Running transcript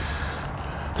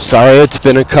Sorry, it's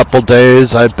been a couple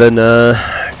days. I've been,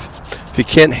 if you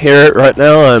can't hear it right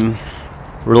now, I'm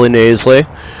really nasally.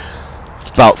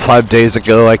 About 5 days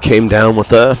ago, I came down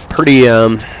with a pretty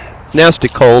nasty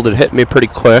cold. It hit me pretty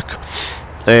quick,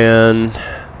 and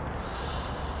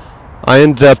I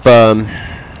ended up,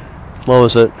 what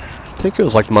was it? I think it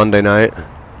was like Monday night.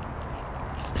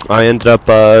 I ended up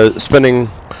spending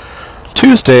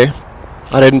Tuesday.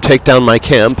 I didn't take down my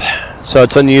camp, so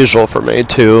it's unusual for me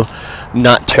to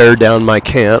not tear down my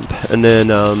camp. And then,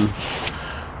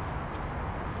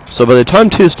 so by the time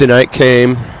Tuesday night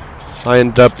came, I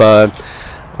ended up,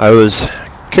 I was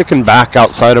kicking back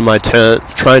outside of my tent,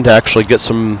 trying to actually get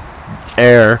some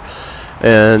air,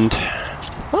 and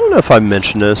I don't know if I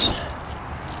mentioned this.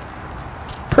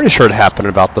 Pretty sure it happened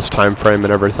about this time frame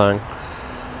and everything.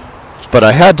 But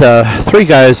I had 3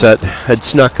 guys that had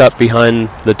snuck up behind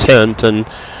the tent, and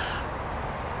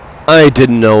I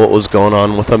didn't know what was going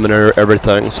on with them and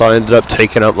everything, so I ended up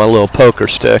taking out my little poker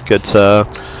stick. It's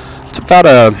about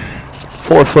a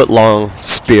 4-foot long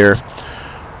spear,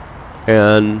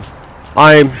 and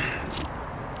I've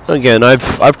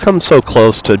come so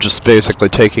close to just basically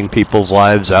taking people's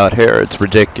lives out here. It's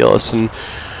ridiculous, and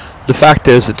the fact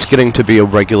is, it's getting to be a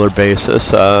regular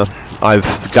basis.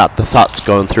 I've got the thoughts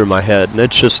going through my head, and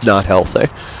it's just not healthy.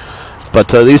 But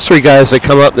these 3 guys, they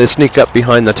come up, they sneak up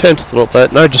behind the tent a little bit,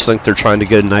 and I just think they're trying to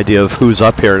get an idea of who's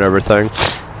up here and everything.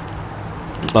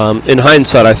 In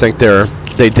hindsight, I think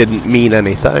they didn't mean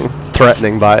anything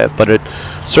threatening by it, but it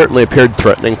certainly appeared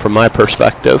threatening from my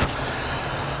perspective.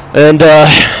 And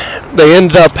they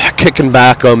ended up kicking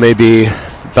back, maybe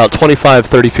about 25,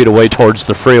 30 feet away towards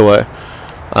the freeway,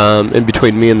 in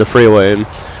between me and the freeway, and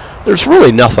there's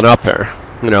really nothing up there.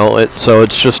 So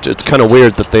it's kind of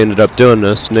weird that they ended up doing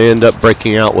this, and they end up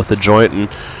breaking out with a joint and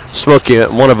smoking it.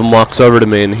 And one of them walks over to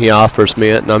me and he offers me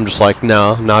it, and I'm just like,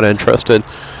 no, not interested.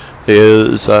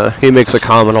 He makes a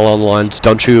comment along the lines,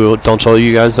 don't you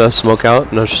guys smoke out?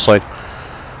 And I was just like,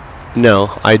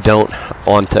 no, I don't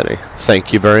want any.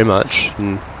 Thank you very much.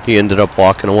 And he ended up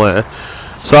walking away.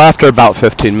 So after about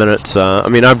 15 minutes,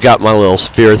 I've got my little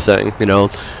spear thing.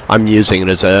 I'm using it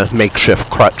as a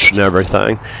makeshift crutch and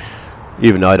everything.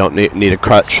 Even though I don't need a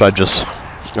crutch,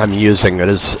 I'm using it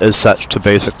as such to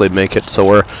basically make it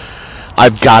so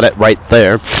I've got it right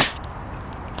there.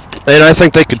 And I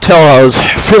think they could tell I was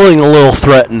feeling a little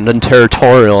threatened and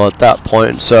territorial at that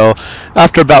point. So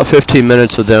after about 15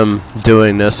 minutes of them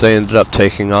doing this, they ended up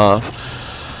taking off.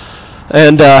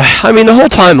 And the whole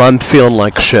time I'm feeling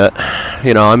like shit.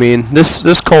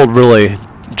 This cold really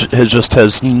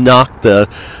has knocked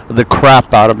the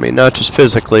crap out of me, not just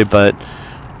physically, but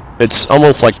it's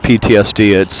almost like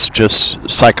PTSD. It's just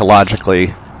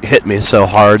psychologically hit me so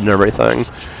hard and everything.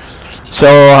 So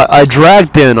I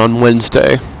dragged in on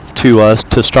Wednesday to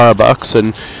Starbucks,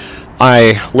 and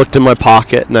I looked in my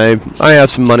pocket, and I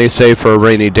have some money saved for a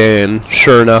rainy day, and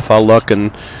sure enough, I look,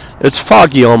 and it's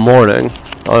foggy all morning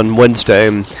on Wednesday,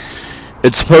 and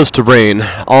it's supposed to rain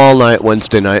all night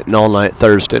Wednesday night and all night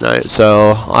Thursday night.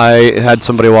 So I had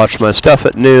somebody watch my stuff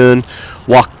at noon,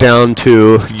 walked down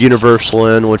to Universal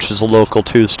Inn, which is a local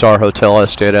 2-star hotel I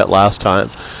stayed at last time,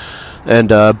 and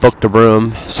booked a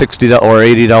room, $60 or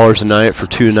 $80 a night for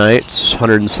 2 nights,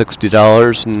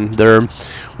 $160, and there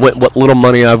went what little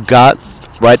money I've got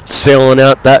right sailing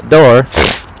out that door.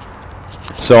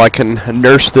 So I can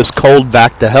nurse this cold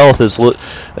back to health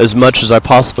as much as I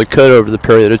possibly could over the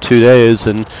period of 2 days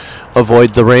and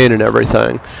avoid the rain and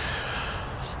everything.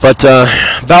 But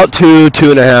about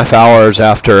 2.5 hours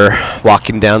after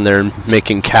walking down there and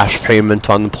making cash payment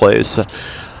on the place,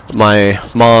 my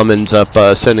mom ends up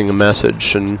sending a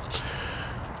message. And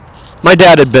my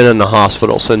dad had been in the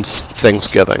hospital since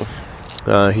Thanksgiving.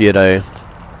 He had a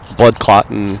blood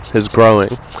clot in his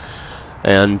groin.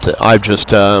 And I've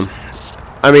just...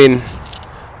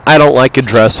 I don't like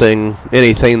addressing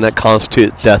anything that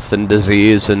constitutes death and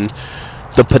disease and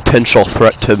the potential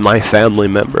threat to my family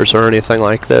members or anything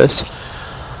like this.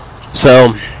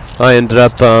 So I ended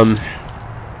up,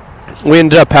 we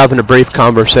ended up having a brief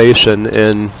conversation,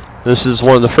 and this is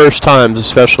one of the first times,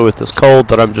 especially with this cold,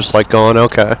 that I'm just like going,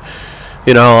 okay,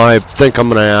 I think I'm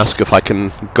going to ask if I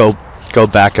can go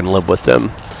back and live with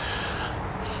them.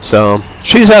 So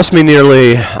she's asked me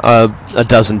nearly a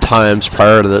dozen times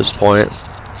prior to this point,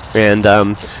 and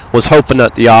was hoping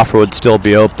that the offer would still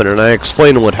be open. And I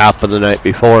explained what happened the night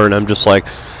before, and I'm just like,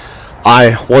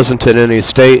 I wasn't in any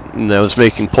state, and I was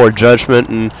making poor judgment,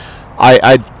 and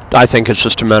I think it's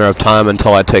just a matter of time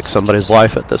until I take somebody's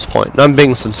life at this point. And I'm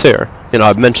being sincere.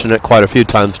 I've mentioned it quite a few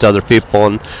times to other people,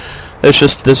 and It's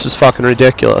just, this is fucking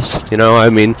ridiculous. You know, I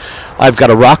mean, I've got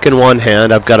a rock in one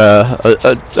hand, I've got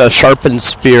a sharpened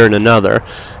spear in another,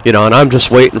 you know, and I'm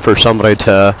just waiting for somebody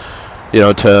to, you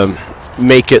know, to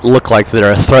make it look like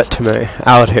they're a threat to me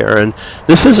out here. And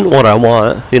this isn't what I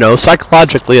want. You know,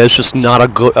 psychologically, it's just not a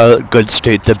good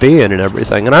state to be in and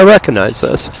everything. And I recognize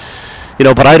this. You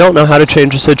know, but I don't know how to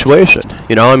change the situation.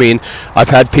 You know, I mean, I've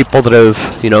had people that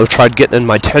have, you know, tried getting in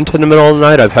my tent in the middle of the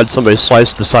night. I've had somebody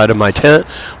slice the side of my tent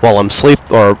while I'm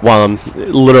or while I'm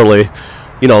literally,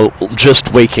 you know,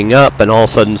 just waking up, and all of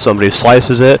a sudden somebody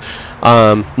slices it.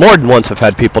 More than once I've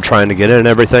had people trying to get in and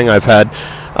everything. I've had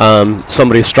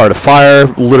somebody start a fire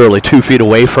literally 2 feet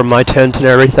away from my tent and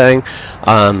everything.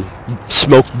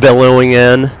 Smoke billowing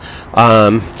in.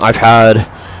 I've had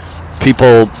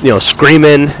people, you know,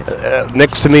 screaming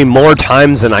next to me more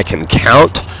times than I can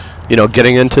count, you know,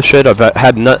 getting into shit. I've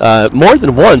had more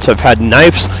than once I've had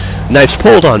knives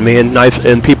pulled on me,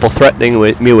 and people threatening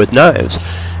me with knives.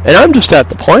 And I'm just at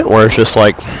the point where it's just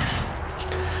like,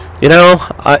 you know,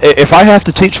 if I have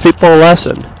to teach people a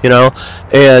lesson, you know,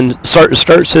 and start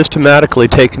systematically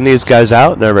taking these guys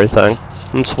out and everything,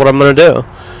 that's what I'm going to do.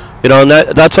 You know, and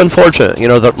that's unfortunate, you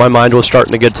know, that my mind was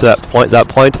starting to get to that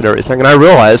point and everything. And I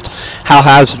realized how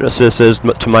hazardous this is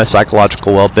to my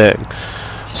psychological well-being.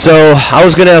 So I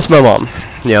was going to ask my mom,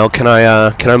 you know, can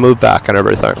I move back and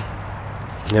everything?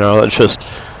 You know, it's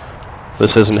just,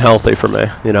 this isn't healthy for me.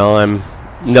 You know,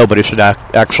 nobody should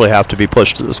actually have to be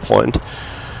pushed to this point.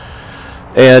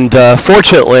 And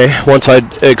fortunately, once I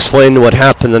explained what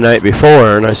happened the night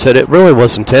before, and I said it really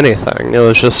wasn't anything. It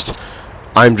was just,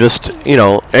 I'm just, you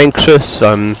know, anxious.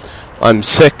 I'm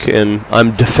sick, and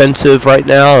I'm defensive right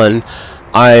now, and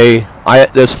I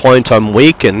at this point I'm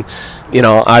weak, and you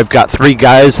know, I've got 3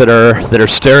 guys that are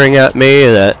staring at me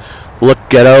that look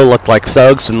ghetto, look like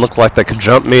thugs, and look like they could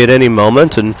jump me at any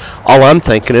moment. And all I'm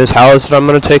thinking is, how is it I'm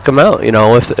going to take them out? You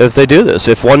know, if they do this,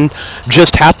 if one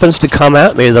just happens to come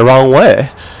at me the wrong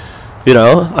way. You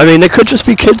know, I mean, they could just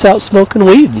be kids out smoking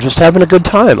weed and just having a good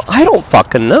time. I don't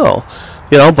fucking know.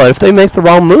 You know, but if they make the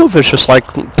wrong move, it's just like,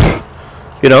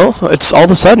 you know, it's all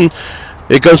of a sudden,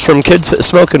 it goes from kids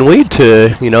smoking weed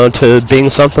to, you know, to being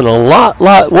something a lot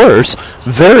worse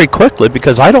very quickly,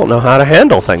 because I don't know how to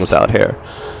handle things out here.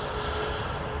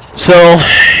 So,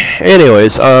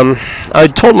 anyways, I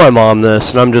told my mom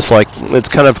this, and I'm just like, it's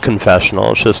kind of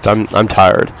confessional. It's just, I'm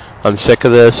tired. I'm sick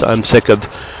of this. I'm sick of,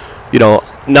 you know,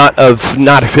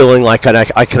 not feeling like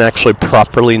I can actually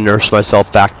properly nurse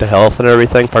myself back to health and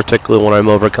everything, particularly when I'm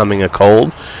overcoming a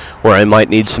cold, where I might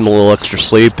need some little extra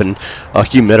sleep and a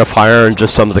humidifier and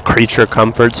just some of the creature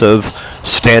comforts of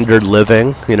standard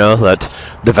living, you know, that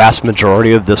the vast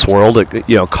majority of this world,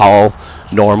 you know, call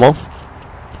normal.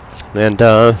 And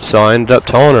so I ended up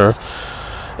telling her,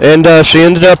 and she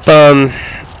ended up,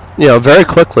 you know, very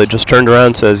quickly just turned around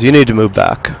and says, "You need to move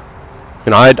back." You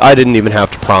know, I didn't even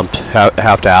have to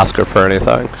have to ask her for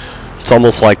anything. It's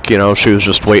almost like, you know, she was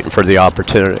just waiting for the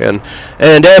opportunity.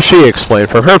 And as she explained,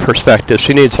 from her perspective,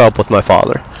 she needs help with my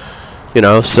father. You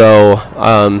know, so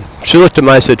she looked at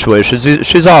my situation.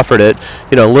 She's offered it,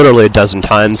 you know, literally a dozen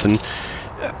times. And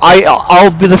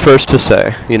I'll be the first to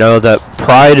say, you know, that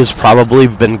pride has probably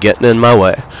been getting in my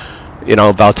way, you know,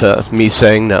 about me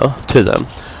saying no to them.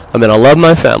 I mean, I love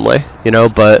my family, you know,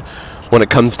 but when it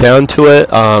comes down to it,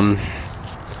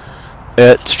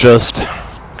 it's just,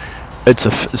 it's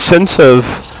a sense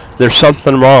of there's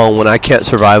something wrong when I can't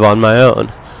survive on my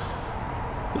own.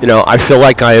 You know, I feel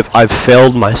like I've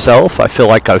failed myself. I feel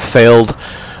like I've failed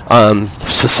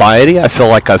society. I feel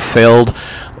like I've failed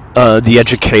the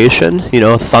education. You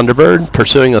know,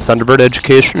 pursuing a Thunderbird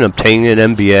education, obtaining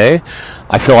an MBA.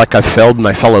 I feel like I've failed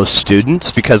my fellow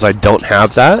students because I don't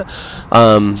have that.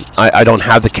 I don't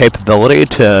have the capability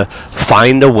to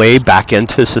find a way back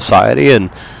into society and,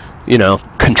 you know,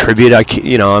 contribute.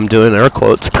 You know, I'm doing air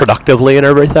quotes, productively and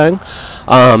everything.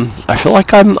 I feel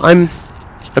like I'm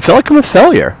a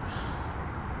failure,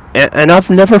 and I've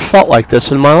never felt like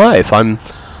this in my life. I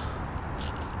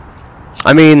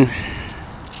mean,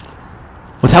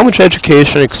 with how much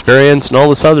education, experience, and all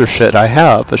this other shit I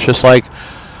have, it's just like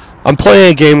I'm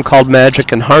playing a game called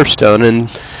Magic and Hearthstone,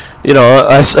 and you know,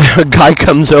 a guy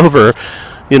comes over,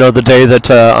 you know, the day that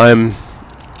I'm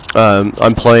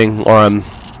playing, or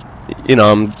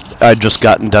I just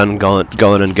gotten done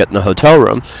going and getting a hotel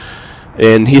room,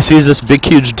 and he sees this big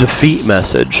huge defeat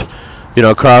message, you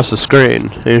know, across the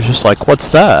screen, and he's just like, "What's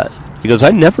that?" He goes, "I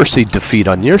never see defeat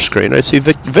on your screen. I see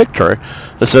victory."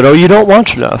 I said, "Oh, you don't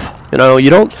watch enough. You know, you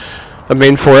don't. I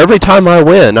mean, for every time I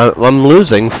win, I'm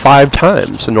losing 5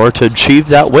 times in order to achieve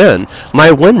that win.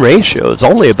 My win ratio is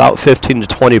only about 15 to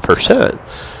 20%.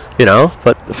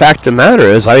 But the fact of the matter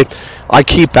is, I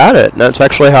keep at it, and that's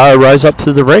actually how I rise up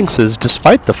through the ranks, is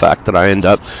despite the fact that I end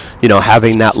up,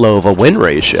 having that low of a win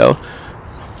ratio.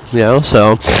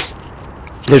 So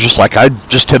it's just like, I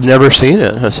just have never seen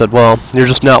it. I said, well, you're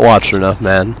just not watching enough,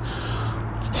 man.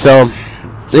 So,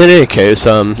 in any case,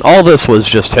 all this was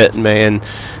just hitting me, and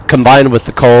combined with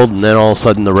the cold, and then all of a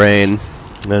sudden the rain,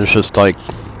 and it's just like,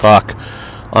 fuck,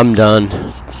 I'm done.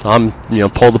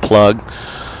 Pull the plug.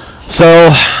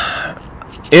 So,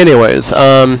 anyways,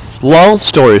 long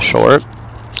story short,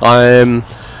 I'm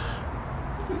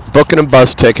booking a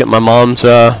bus ticket. My mom's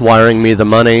wiring me the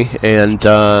money, and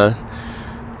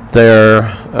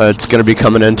it's going to be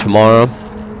coming in tomorrow.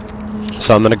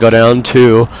 So I'm going to go down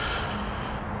to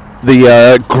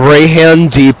the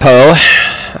Greyhound Depot.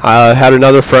 I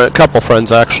had couple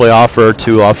friends actually offer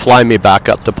to fly me back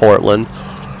up to Portland,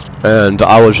 and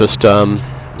I was just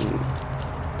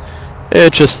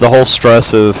it's just the whole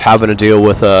stress of having to deal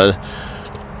with a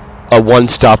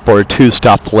one-stop or a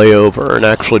two-stop layover, and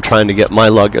actually trying to get my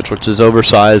luggage, which is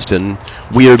oversized and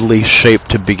weirdly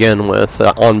shaped to begin with,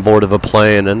 on board of a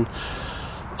plane, and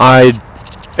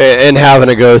having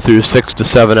to go through 6 to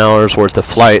 7 hours worth of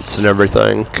flights and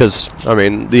everything, because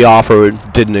the offer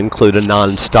didn't include a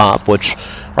non-stop, which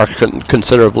are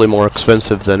considerably more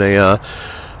expensive than a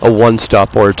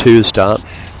one-stop or a two-stop.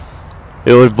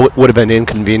 It would have been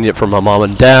inconvenient for my mom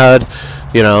and dad,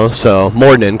 so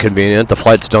more than inconvenient. The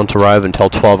flights don't arrive until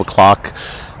 12 o'clock,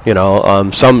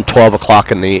 some 12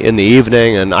 o'clock in the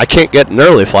evening, and I can't get an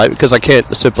early flight because I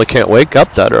simply can't wake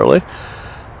up that early,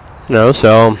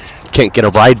 so can't get a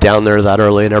ride down there that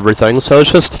early and everything. So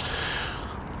it's just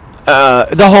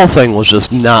the whole thing was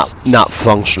just not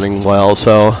functioning well.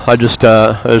 So I just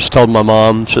told my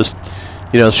mom,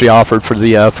 she offered for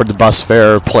the bus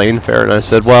fare or plane fare, and I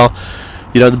said, well,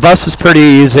 the bus is pretty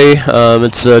easy.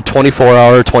 It's a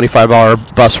 24-hour, 25-hour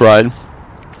bus ride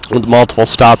with multiple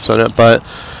stops in it. But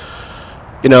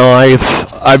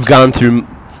I've gone through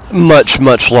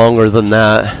much longer than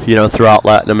that, throughout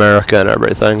Latin America and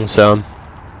everything. So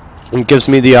it gives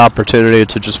me the opportunity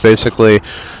to just basically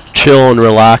chill and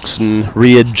relax and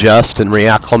readjust and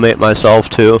reacclimate myself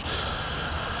to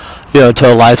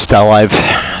a lifestyle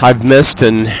I've missed,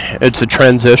 and it's a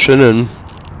transition. And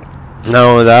not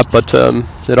only that, but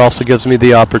it also gives me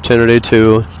the opportunity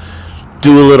to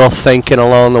do a little thinking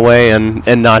along the way, and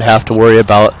not have to worry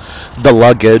about the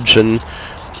luggage and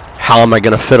how am I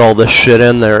going to fit all this shit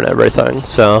in there and everything.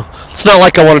 So it's not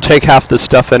like I want to take half this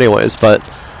stuff anyways, but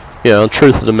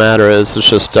truth of the matter is, it's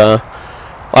just I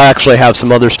actually have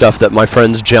some other stuff that my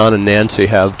friends John and Nancy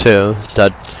have too,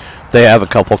 that they have a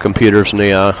couple computers and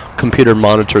a computer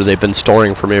monitor they've been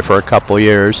storing for me for a couple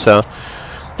years. So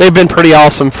they've been pretty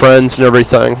awesome friends and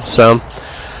everything. So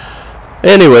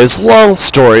anyways, long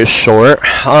story short,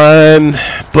 I'm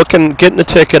getting a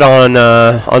ticket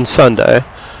on Sunday.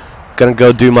 Gonna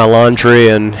go do my laundry,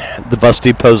 and the bus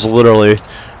depot's literally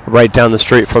right down the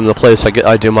street from the place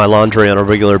I do my laundry on a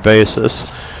regular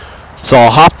basis. So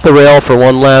I'll hop the rail for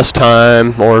one last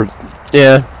time,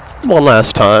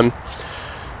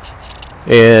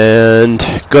 and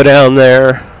go down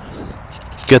there,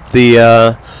 get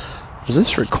the, is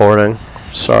this recording?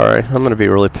 Sorry, I'm going to be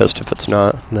really pissed if it's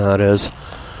not. No, it is.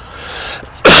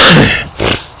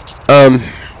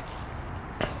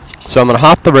 So I'm going to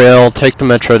hop the rail, take the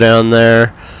metro down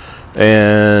there,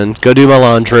 and go do my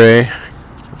laundry.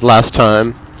 Last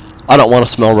time, I don't want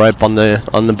to smell ripe on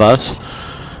the bus,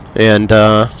 and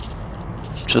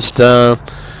just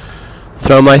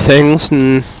throw my things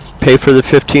and pay for the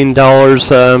 $15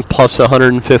 plus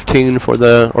 $115 for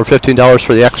 $15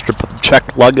 for the extra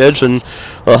checked luggage, and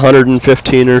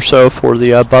 $115 or so for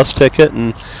the bus ticket,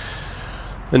 and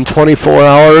in 24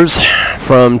 hours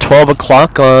from 12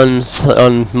 o'clock on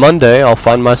Monday, I'll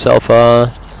find myself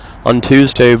on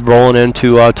Tuesday rolling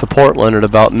into to Portland at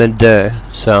about midday.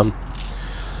 So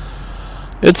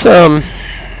it's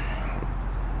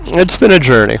been a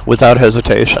journey without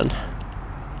hesitation.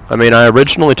 I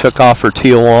originally took off for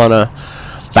Tijuana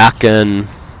back in,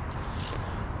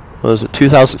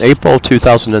 April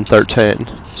 2013.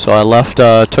 So I left,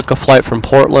 took a flight from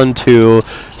Portland to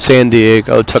San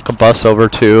Diego, took a bus over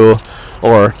to,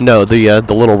 the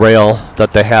little rail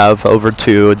that they have over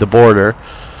to the border,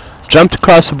 jumped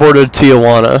across the border to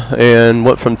Tijuana, and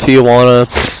went from Tijuana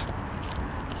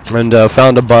and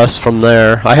found a bus from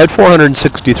there. I had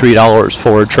 $463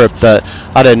 for a trip that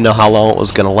I didn't know how long it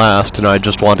was going to last, and I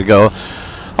just wanted to go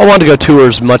tour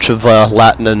as much of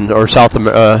Latin or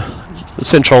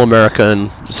Central America and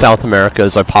South America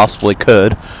as I possibly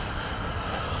could.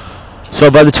 So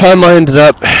by the time I ended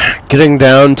up getting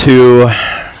down to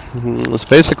it was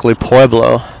basically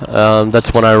Pueblo.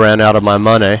 That's when I ran out of my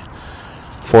money,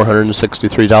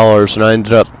 $463, and I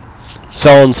ended up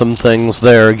selling some things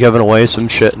there, giving away some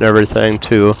shit and everything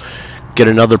to get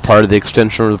another part of the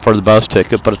extension for the bus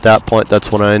ticket. But at that point,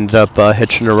 that's when I ended up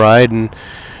hitching a ride and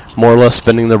more or less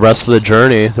spending the rest of the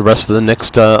journey, the rest of the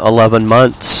next 11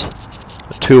 months,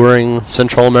 touring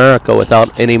Central America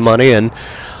without any money and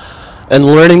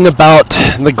learning about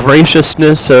the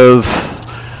graciousness of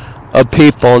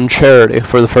people and charity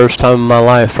for the first time in my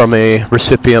life from a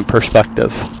recipient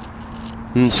perspective.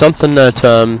 And something that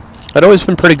I'd always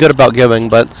been pretty good about giving,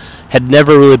 but had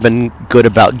never really been good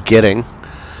about getting.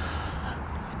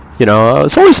 You know, I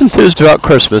was always enthused about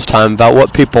Christmas time, about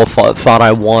what people thought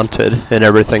I wanted and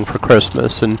everything for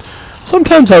Christmas. And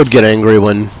sometimes I would get angry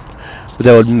when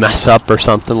they would mess up or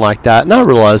something like that. And I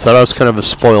realized that I was kind of a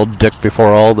spoiled dick before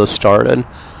all this started.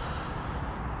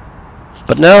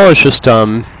 But now it's just,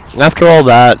 after all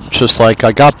that, it's just like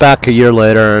I got back a year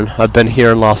later and I've been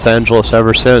here in Los Angeles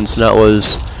ever since. And that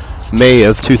was May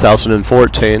of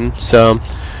 2014. So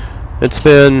it's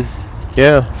been,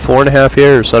 4.5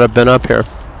 years that I've been up here.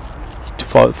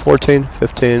 14,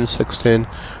 15, 16,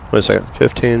 wait a second,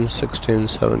 15, 16,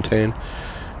 17,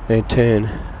 18,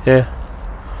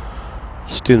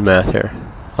 let's do the math here.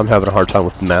 I'm having a hard time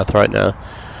with the math right now.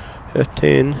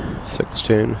 15,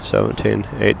 16, 17,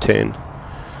 18.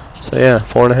 So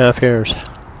 4.5 years.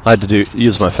 I had to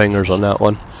use my fingers on that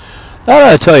one. I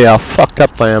gotta tell you how fucked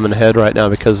up I am in the head right now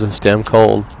because it's damn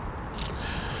cold.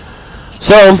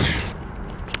 So,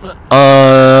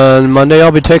 on Monday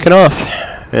I'll be taking off.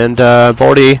 And I've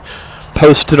already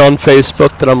posted on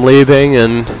Facebook that I'm leaving,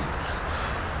 and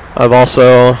I've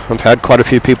had quite a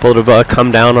few people that have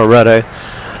come down already.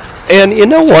 And you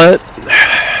know what?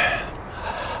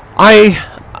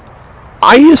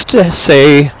 I used to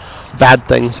say bad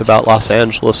things about Los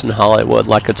Angeles and Hollywood,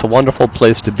 like it's a wonderful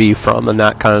place to be from and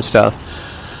that kind of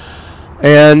stuff.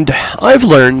 And I've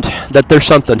learned that there's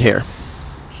something here.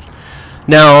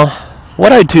 Now,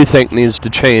 what I do think needs to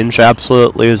change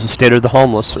absolutely is the state of the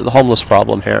homeless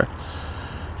problem here.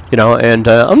 You know, and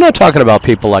I'm not talking about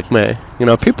people like me. You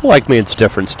know, people like me, it's a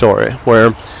different story.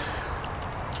 Where,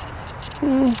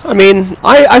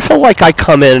 I feel like I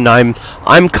come in and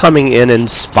I'm coming in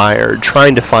inspired,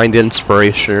 trying to find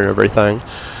inspiration and everything.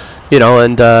 You know,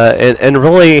 and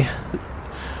really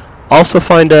also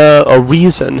find a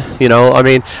reason, you know. I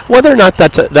mean, whether or not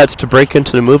that's to break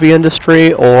into the movie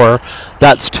industry or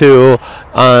that's to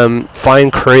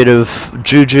find creative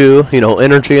juju, you know,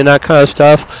 energy and that kind of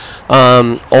stuff,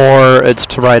 or it's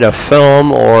to write a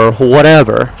film or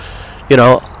whatever, you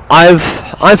know. I've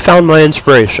found my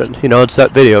inspiration, you know. It's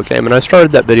that video game, and I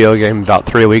started that video game about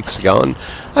 3 weeks ago, and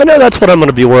I know that's what I'm going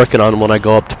to be working on when I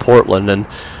go up to Portland, and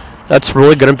that's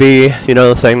really going to be, you know,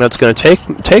 the thing that's going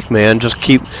to take me and just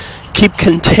keep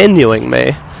continuing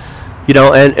me, you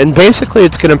know, and basically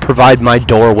it's going to provide my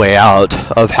doorway out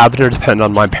of having to depend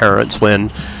on my parents when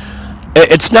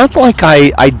it's not like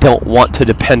I don't want to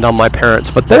depend on my parents,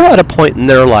 but they're at a point in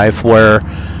their life where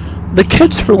the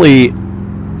kids really,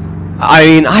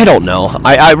 I don't know,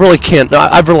 I really can't,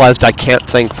 I've realized I can't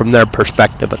think from their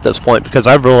perspective at this point, because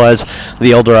I've realized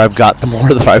the older I've got, the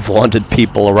more that I've wanted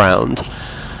people around,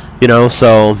 you know.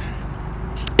 So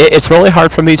it's really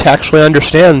hard for me to actually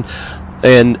understand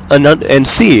and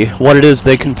see what it is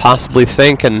they can possibly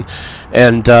think, and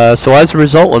so as a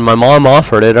result, when my mom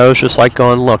offered it, I was just like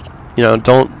going, look, you know,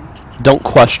 don't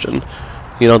question,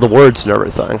 you know, the words and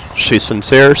everything. She's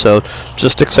sincere, so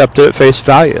just accept it at face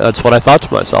value. That's what I thought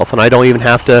to myself, and I don't even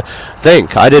have to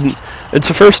think. It's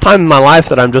the first time in my life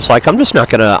that I'm just like, I'm not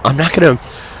gonna,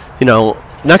 you know,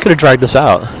 not gonna drag this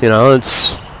out. You know,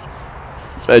 it's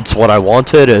what I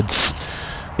wanted. It's,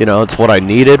 you know, it's what I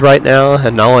needed right now,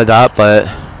 and not only that, but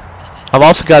I've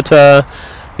also got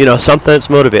you know, something that's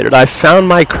motivated. I found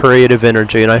my creative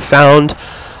energy, and I found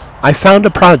a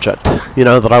project, you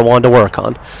know, that I wanted to work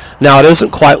on. Now, it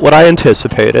isn't quite what I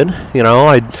anticipated. You know,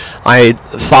 I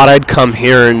thought I'd come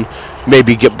here and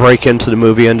maybe break into the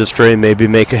movie industry and maybe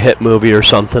make a hit movie or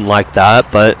something like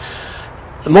that. But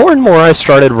more and more I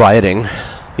started writing,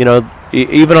 you know,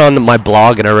 even on my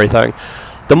blog and everything.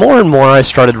 The more and more I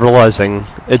started realizing,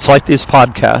 it's like these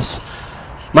podcasts.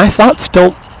 My thoughts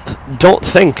don't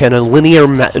think in a linear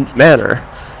manner.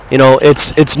 You know,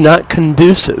 it's not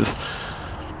conducive.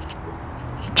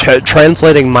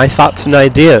 Translating my thoughts and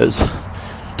ideas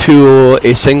to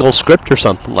a single script or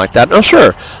something like that. Now,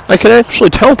 sure, I can actually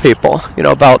tell people, you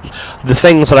know, about the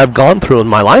things that I've gone through in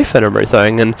my life and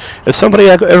everything. And if somebody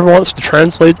ever wants to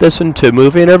translate this into a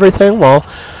movie and everything, well,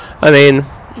 I mean,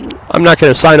 I'm not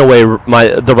going to sign away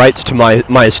the rights to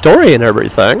my story and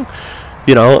everything.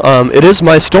 It is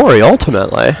my story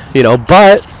ultimately,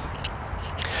 but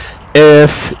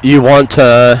if you want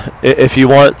the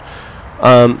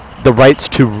rights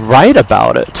to write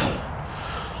about it,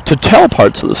 to tell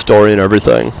parts of the story and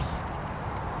everything,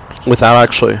 without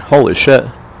actually, holy shit.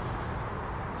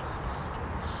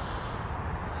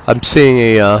 I'm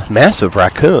seeing a massive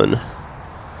raccoon.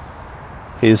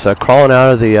 He's crawling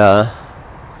out of the,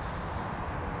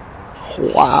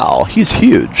 wow, he's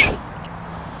huge.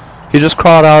 He just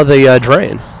crawled out of the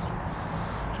drain.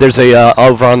 There's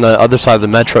over on the other side of the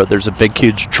metro, there's a big,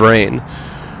 huge drain.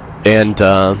 And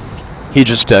he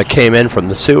just came in from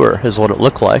the sewer, is what it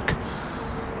looked like.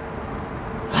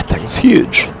 That thing's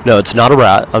huge. No, it's not a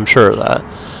rat, I'm sure of that.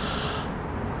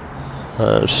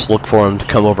 Just look for him to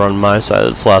come over on my side.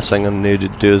 That's the last thing I need to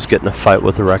do is get in a fight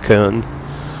with a raccoon.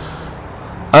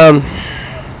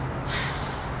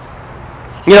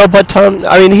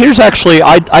 Here's actually,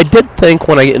 I did think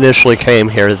when I initially came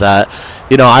here that,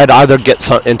 I'd either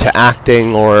get into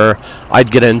acting or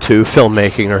I'd get into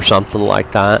filmmaking or something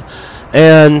like that.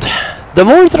 And the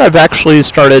more that I've actually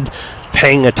started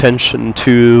paying attention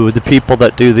to the people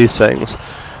that do these things,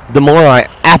 the more I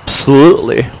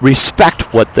absolutely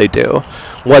respect what they do,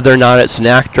 whether or not it's an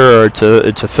actor or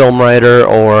it's a film writer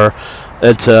or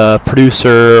it's a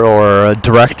producer or a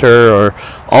director or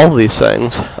all these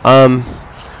things.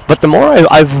 But the more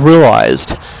I've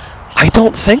realized, I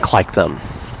don't think like them.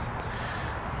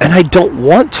 And I don't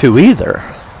want to either.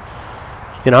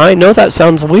 I know that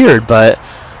sounds weird, but...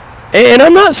 And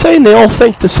I'm not saying they all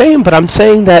think the same, but I'm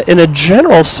saying that in a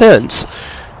general sense,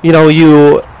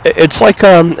 it's like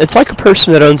a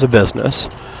person that owns a business.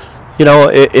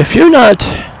 If you're not...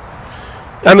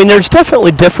 there's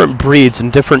definitely different breeds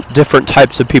and different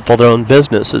types of people that own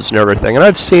businesses and everything, and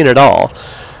I've seen it all.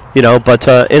 But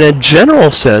in a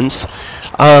general sense,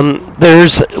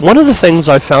 there's one of the things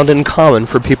I found in common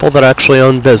for people that actually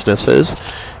own businesses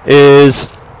is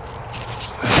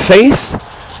faith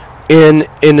in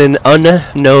an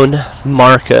unknown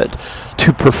market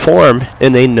to perform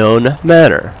in a known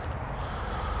manner.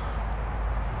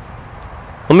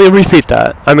 Let me repeat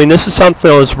that. This is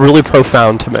something that was really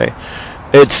profound to me.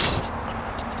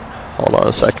 Hold on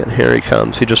a second. Here he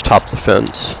comes. He just topped the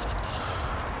fence.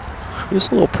 He's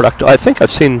a little productive. I think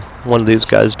I've seen one of these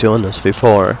guys doing this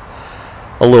before.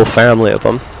 A little family of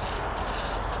them.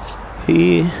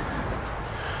 He's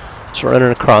running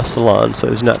across the lawn, so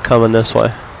he's not coming this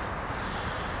way.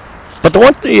 But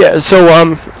back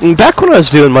when I was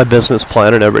doing my business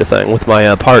plan and everything with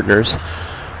my partners,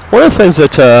 one of the things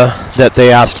that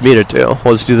they asked me to do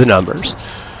was do the numbers.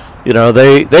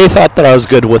 They thought that I was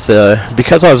good with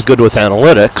because I was good with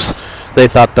analytics, they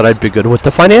thought that I'd be good with the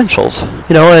financials.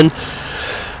 And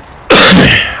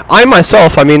I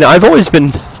myself, I've always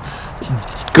been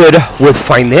good with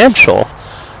financial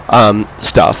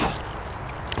stuff.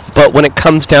 But when it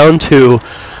comes down to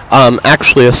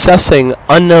actually assessing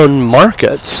unknown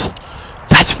markets,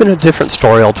 that's been a different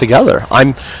story altogether.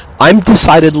 I'm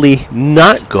decidedly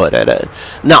not good at it.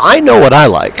 Now I know what I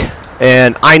like,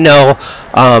 and I know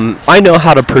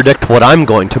how to predict what I'm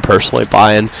going to personally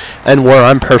buy and where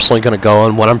I'm personally going to go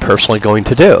and what I'm personally going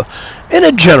to do, in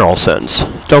a general sense.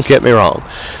 Don't get me wrong,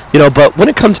 But when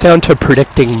it comes down to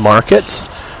predicting markets,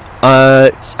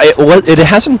 it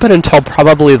hasn't been until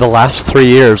probably the last 3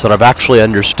 years that I've actually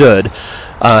understood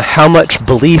how much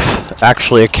belief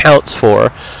actually accounts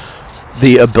for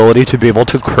the ability to be able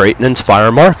to create and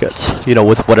inspire markets,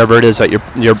 with whatever it is that your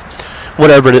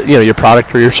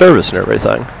product or your service and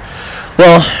everything.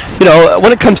 Well,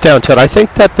 when it comes down to it, I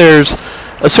think that there's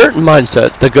a certain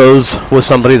mindset that goes with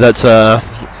somebody that's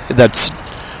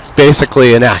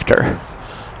basically an actor.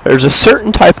 There's a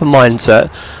certain type of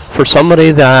mindset for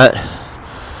somebody that,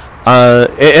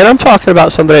 and I'm talking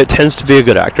about somebody that tends to be a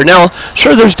good actor. Now,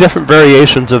 sure, there's different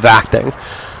variations of acting,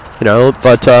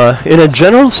 but in a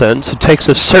general sense, it takes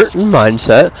a certain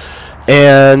mindset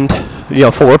and,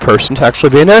 for a person to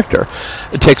actually be an actor.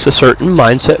 It takes a certain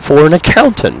mindset for an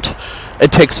accountant.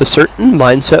 It takes a certain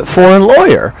mindset for a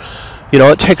lawyer.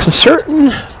 It takes a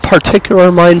certain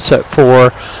particular mindset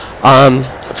for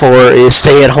a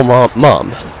stay-at-home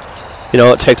mom.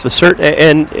 It takes a certain,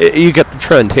 and you get the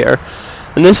trend here.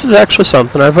 And this is actually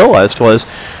something I've realized was,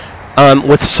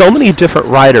 with so many different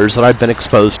writers that I've been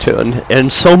exposed to,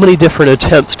 and so many different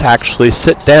attempts to actually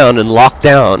sit down and lock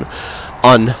down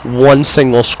on one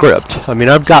single script.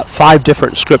 I've got 5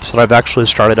 different scripts that I've actually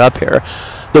started up here.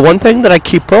 The one thing that I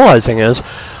keep realizing is,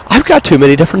 I've got too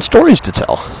many different stories to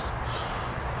tell.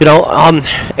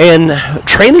 And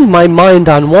training my mind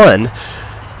on one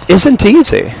isn't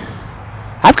easy.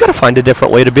 I've got to find a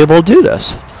different way to be able to do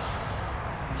this.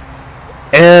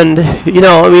 And,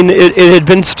 it had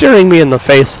been staring me in the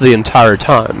face the entire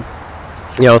time,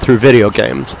 through video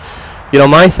games.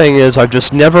 My thing is I've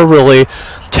just never really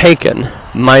taken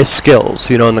my skills,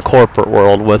 in the corporate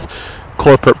world with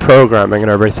corporate programming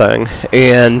and everything,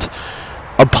 and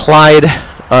applied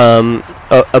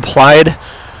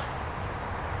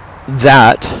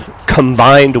that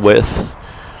combined with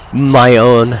my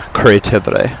own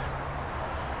creativity.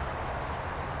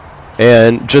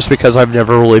 And just because I've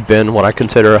never really been what I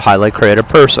consider a highly creative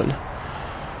person.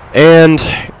 And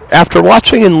after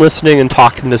watching and listening and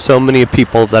talking to so many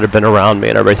people that have been around me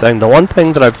and everything, the one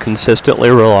thing that I've consistently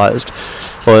realized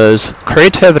was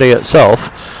creativity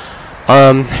itself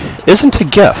isn't a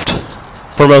gift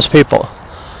for most people.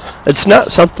 It's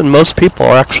not something most people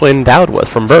are actually endowed with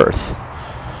from birth.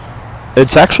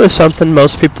 It's actually something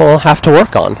most people have to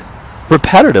work on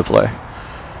repetitively.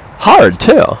 Hard,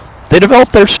 too. They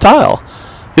develop their style.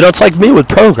 It's like me with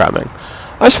programming.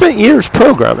 I spent years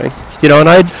programming, and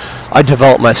I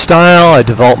developed my style, I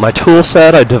developed my tool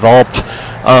set, I developed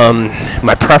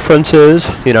my preferences,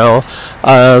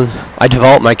 I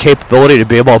developed my capability to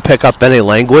be able to pick up any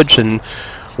language, and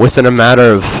within a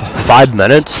matter of 5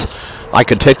 minutes, I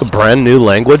could take a brand new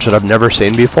language that I've never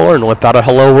seen before and whip out a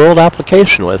Hello World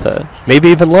application with it. Maybe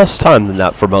even less time than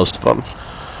that for most of them.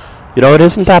 It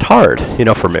isn't that hard,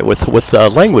 for me with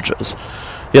languages,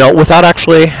 without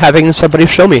actually having somebody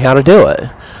show me how to do it.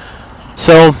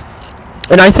 So,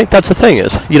 and I think that's the thing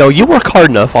is, you work hard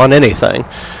enough on anything,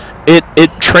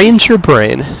 it trains your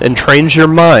brain and trains your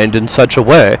mind in such a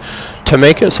way to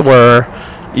make it so where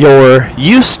you're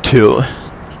used to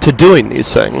doing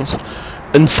these things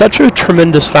in such a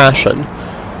tremendous fashion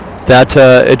that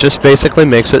it just basically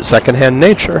makes it secondhand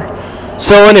nature.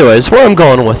 So anyways, where I'm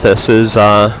going with this is,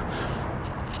 part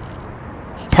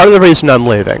of the reason I'm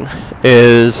leaving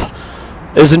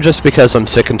isn't just because I'm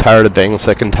sick and tired of being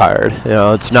sick and tired.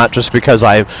 It's not just because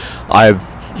I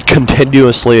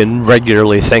continuously and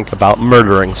regularly think about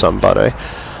murdering somebody.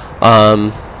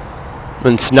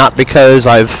 It's not because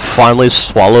I've finally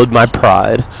swallowed my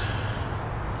pride.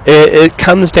 It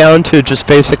comes down to just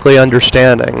basically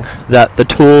understanding that the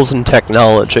tools and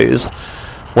technologies,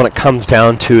 when it comes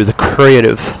down to the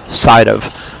creative side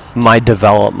of my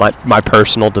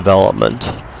personal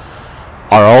development,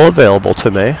 are all available to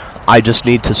me. I just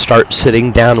need to start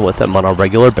sitting down with them on a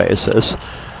regular basis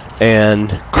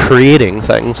and creating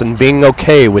things and being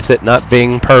okay with it not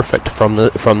being perfect from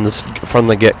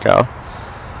the get-go.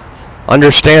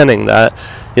 Understanding that,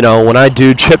 when I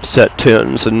do chipset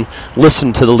tunes and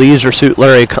listen to the Leisure Suit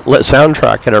Larry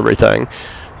soundtrack and everything,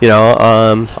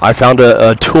 I found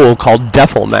a tool called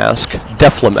Deflemask,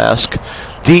 Deflemask,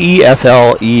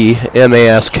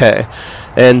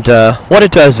 and what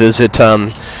it does is it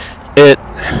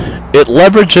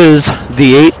leverages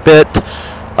the 8-bit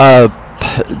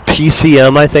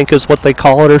PCM, I think is what they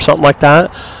call it, or something like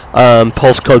that.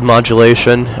 Pulse code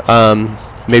modulation.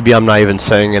 Maybe I'm not even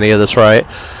saying any of this right.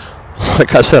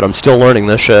 Like I said, I'm still learning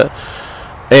this shit.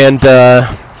 And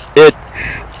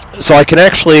so I can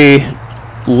actually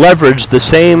leverage the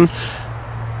same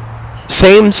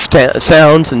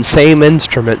sounds and same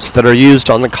instruments that are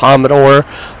used on the Commodore,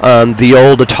 the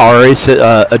old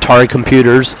Atari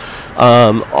computers,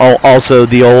 also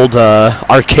the old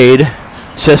arcade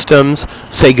systems,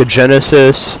 Sega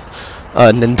Genesis,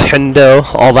 Nintendo,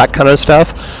 all that kind of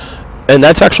stuff. And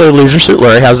that's actually Leisure Suit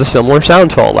Larry has a similar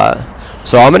sound to all that.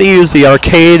 So I'm going to use the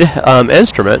arcade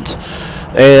instruments,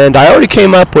 and I already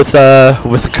came up with a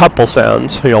couple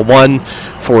sounds. One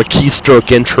for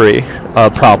keystroke entry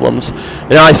problems.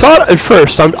 And I thought at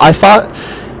first, that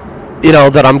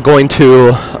I'm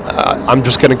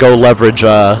just going to go leverage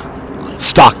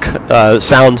stock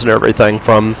sounds and everything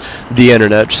from the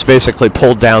internet, just basically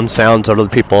pulled down sounds that other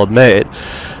people have made.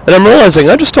 And I'm realizing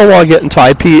I just don't want to get into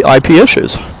IP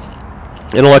issues,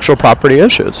 intellectual property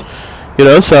issues.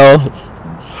 So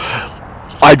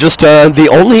I just, the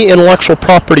only intellectual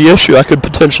property issue I could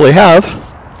potentially have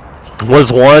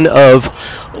was one of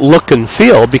look and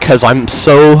feel, because I'm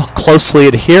so closely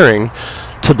adhering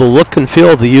to the look and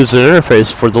feel of the user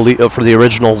interface for the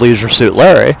original Leisure Suit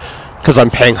Larry, because I'm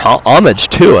paying homage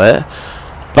to it.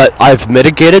 But I've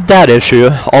mitigated that issue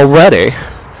already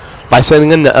by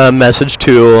sending a message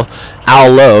to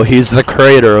Al Lowe. He's the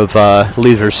creator of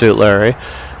Leisure Suit Larry.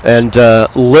 And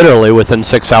literally within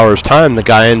 6 hours' time, the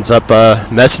guy ends up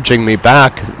messaging me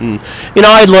back. And,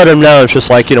 I'd let him know. It's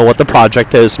just like, what the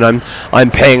project is. And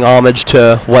I'm paying homage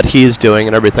to what he's doing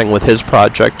and everything with his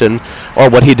project, or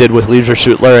what he did with Leisure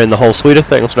Suit Larry and the whole suite of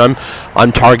things. And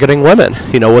I'm targeting women,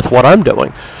 with what I'm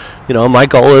doing. My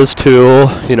goal is to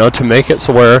make it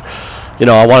so where,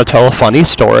 I want to tell a funny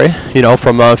story,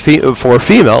 from for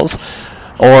females,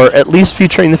 or at least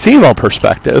featuring the female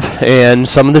perspective and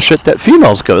some of the shit that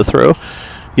females go through,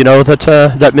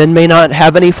 that men may not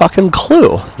have any fucking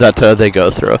clue that they go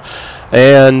through.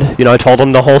 And, I told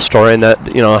them the whole story, and that,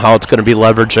 how it's going to be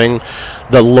leveraging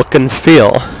the look and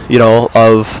feel,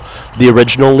 of the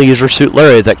original Leisure Suit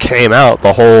Larry that came out,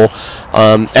 the whole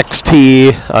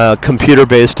XT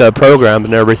computer-based program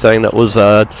and everything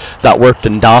that worked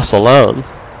in DOS alone.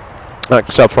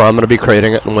 Except for I'm going to be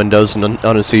creating it in Windows and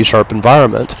on a C#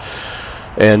 environment.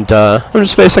 And I'm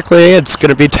just basically, it's going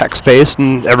to be text-based,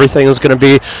 and everything is going to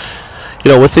be,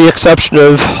 with the exception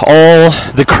of all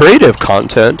the creative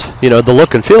content, the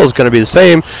look and feel is going to be the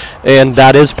same, and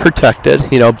that is protected,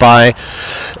 by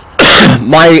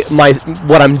my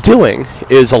what I'm doing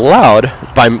is allowed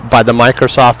by the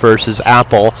Microsoft versus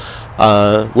Apple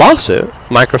lawsuit.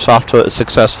 Microsoft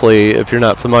successfully, if you're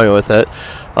not familiar with it,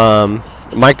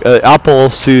 Apple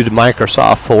sued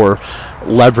Microsoft for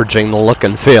leveraging the look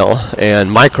and feel, and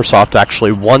Microsoft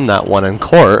actually won that one in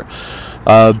court,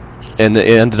 and it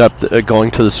ended up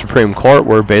going to the Supreme Court,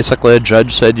 where basically a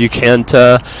judge said you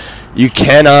cannot,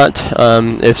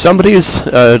 if somebody's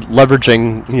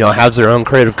leveraging, has their own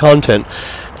creative content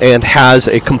and has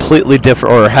a completely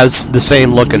different, or has the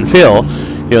same look and feel,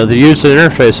 the user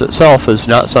interface itself is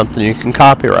not something you can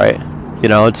copyright.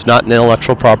 It's not an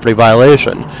intellectual property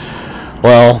violation.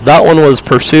 Well, that one was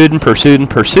pursued,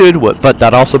 but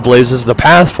that also blazes the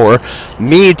path for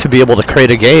me to be able to create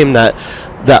a game that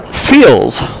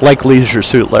feels like Leisure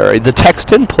Suit Larry. The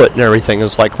text input and everything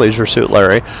is like Leisure Suit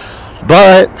Larry,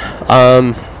 but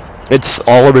it's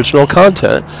all original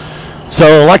content.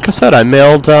 So, like I said, I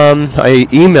emailed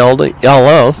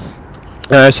LO,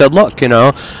 and I said, look,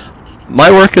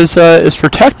 my work is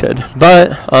protected,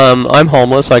 but I'm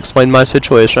homeless. I explained my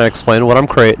situation. I explained what I'm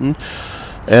creating.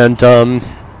 And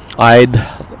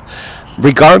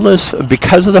regardless,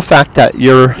 because of the fact that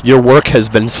your work has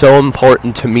been so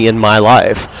important to me in my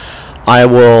life, I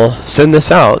will send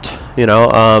this out,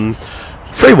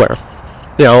 freeware.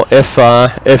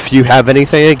 If you have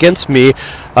anything against me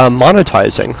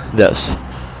monetizing this,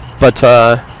 but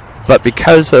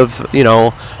because of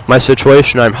my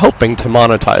situation, I'm hoping to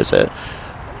monetize it.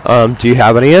 Do you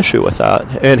have any issue with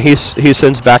that? And he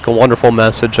sends back a wonderful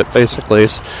message that basically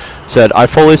said, I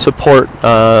fully support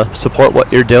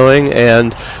what you're doing,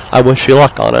 and I wish you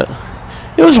luck on it.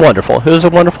 It was wonderful. It was a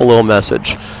wonderful little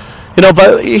message.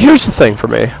 But here's the thing for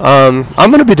me. I'm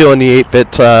going to be doing the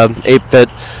 8-bit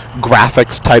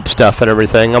graphics type stuff and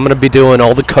everything. I'm going to be doing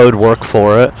all the code work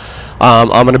for it. I'm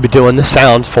going to be doing the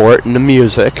sounds for it and the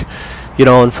music.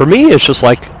 And for me, it's just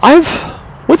like,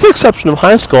 with the exception of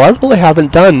high school, I really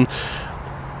haven't done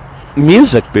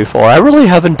music before. I really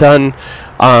haven't done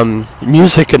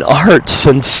music and art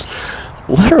since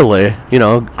literally,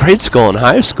 grade school and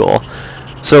high school.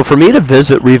 So for me to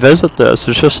revisit this,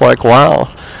 it's just like, wow.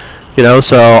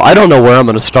 So I don't know where I'm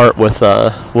going to start with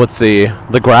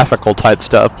the graphical type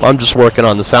stuff. I'm just working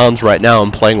on the sounds right now.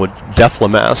 I'm playing with Def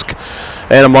Lamask,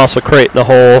 and I'm also creating a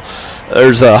whole.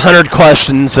 There's 100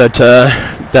 questions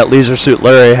that Leisure Suit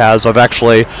Larry has. I've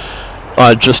actually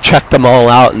just checked them all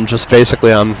out, and just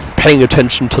basically I'm paying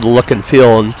attention to the look and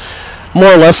feel, and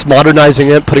more or less modernizing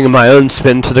it, putting my own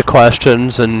spin to the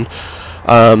questions, and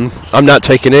I'm not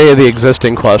taking any of the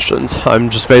existing questions. I'm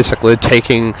just basically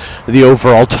taking the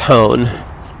overall tone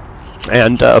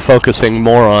and focusing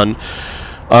more on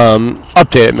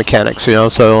updated mechanics.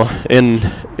 So in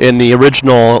the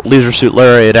original Leisure Suit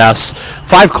Larry, it asks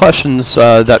 5 questions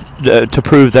to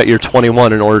prove that you're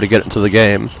 21 in order to get into the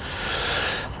game.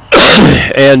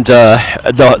 And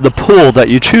the pool that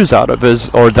you choose out of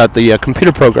that the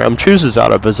computer program chooses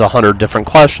out of is 100 different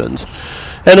questions.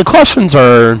 And the questions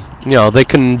are, they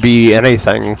can be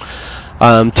anything.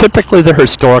 Typically, they're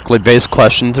historically based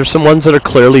questions. There's some ones that are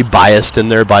clearly biased in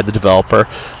there by the developer.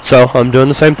 So I'm doing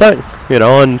the same thing, and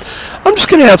I'm just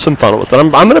going to have some fun with it. I'm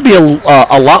going to be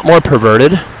a lot more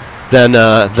perverted than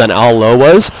Al Lowe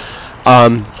was.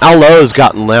 Al Lowe has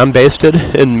gotten lambasted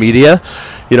in media,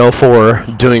 for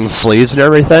doing sleeves and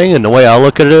everything. And the way I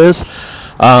look at it is,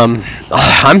 I'm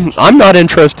not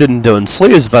interested in doing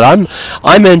sleeves, but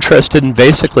I'm interested in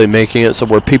basically making it so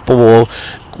where people will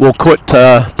quit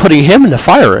putting him in the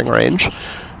firing range,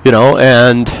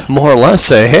 and more or less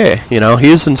say, hey,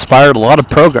 he's inspired a lot of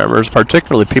programmers,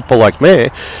 particularly people like me,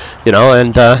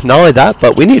 and not only that,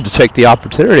 but we need to take the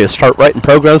opportunity to start writing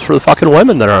programs for the fucking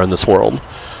women that are in this world.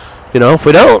 If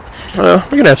we don't, we're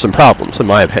going to have some problems, in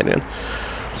my opinion.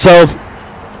 So,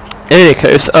 in any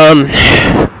case,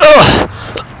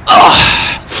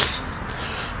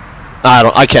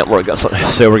 I can't really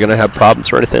say we're gonna have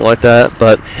problems or anything like that,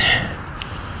 but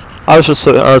I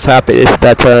was happy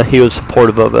that he was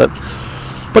supportive of it.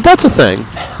 But that's the thing.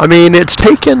 I mean, it's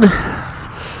taken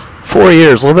 4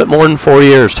 years, a little bit more than 4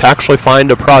 years, to actually find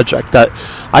a project that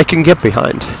I can get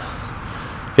behind.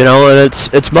 You know, and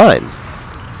it's mine.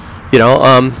 You know,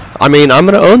 I mean, I'm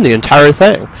going to own the entire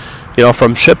thing. You know,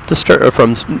 from ship to stern, or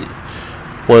from,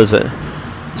 what is it,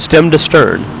 stem to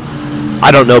stern.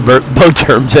 I don't know boat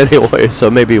terms anyway, so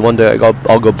maybe one day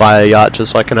I'll go buy a yacht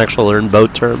just so I can actually learn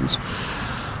boat terms.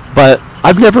 But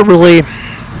I've never really,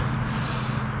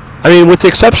 I mean, with the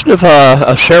exception of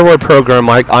a shareware program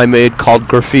I made called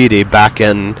Graffiti back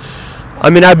in, I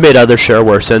mean, I've made other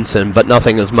shareware since then, but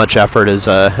nothing as much effort as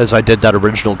I did that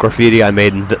original Graffiti I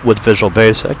made with Visual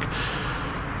Basic,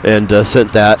 and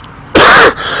sent that.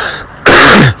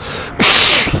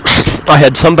 I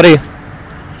had somebody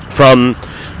from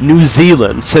New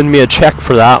Zealand send me a check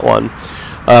for that one,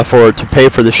 to pay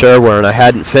for the shareware, and I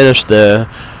hadn't finished the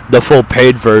full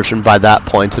paid version by that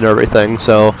point and everything,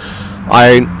 so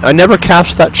I never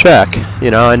cashed that check.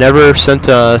 You know, I never sent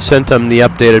them the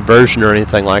updated version or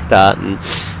anything like that, and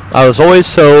I was always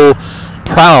so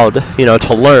proud, you know,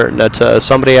 to learn that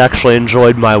somebody actually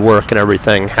enjoyed my work and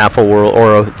everything half a world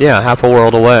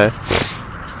away.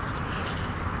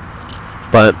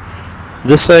 But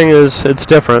this thing it's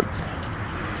different.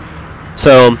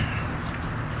 So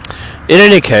in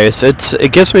any case,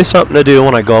 it gives me something to do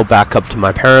when I go back up to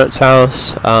my parents'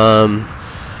 house. I'm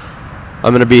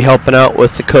going to be helping out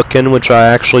with the cooking, which I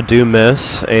actually do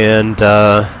miss, and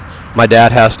my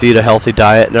dad has to eat a healthy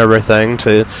diet and everything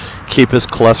to keep his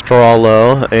cholesterol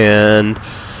low, and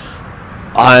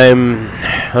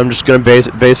I'm just going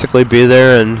to basically be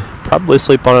there and probably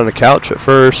sleep on a couch at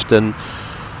first, and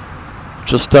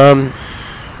just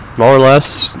more or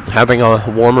less having a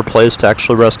warmer place to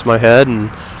actually rest my head,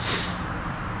 and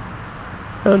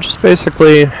just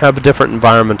basically have a different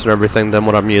environment and everything than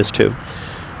what I'm used to,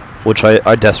 which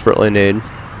I desperately need.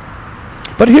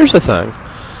 But here's the thing.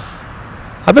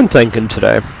 I've been thinking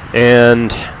today,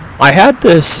 and I had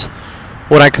this,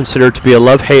 what I consider to be a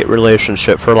love-hate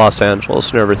relationship for Los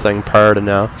Angeles and everything prior to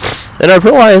now. And I've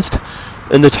realized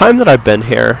in the time that I've been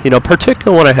here, you know,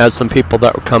 particularly when I had some people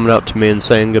that were coming up to me and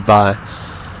saying goodbye,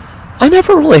 I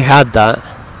never really had that.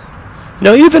 You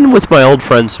know, even with my old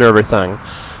friends and everything,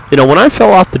 you know, when I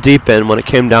fell off the deep end when it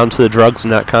came down to the drugs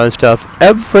and that kind of stuff,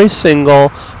 every single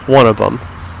one of them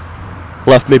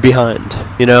left me behind.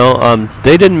 You know,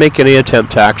 they didn't make any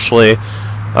attempt to actually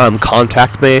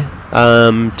contact me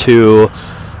to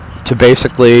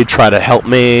basically try to help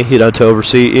me, you know, to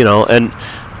oversee, you know, and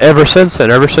ever since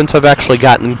I've actually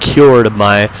gotten cured of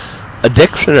my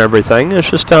addiction and everything, it's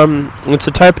just it's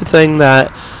a type of thing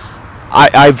that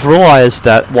I've realized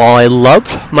that while I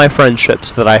loved my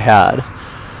friendships that I had,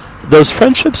 those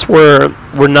friendships were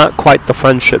not quite the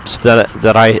friendships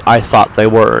that I thought they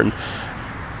were. And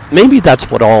maybe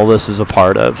that's what all this is a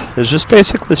part of, is just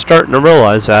basically starting to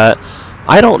realize that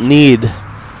I don't need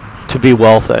to be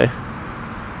wealthy,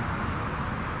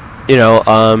 you know,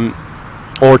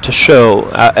 or to show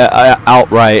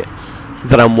outright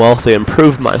that I'm wealthy and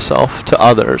prove myself to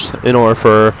others in order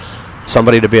for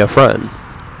somebody to be a friend.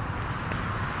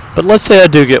 But let's say I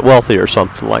do get wealthy or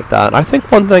something like that. I think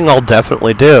one thing I'll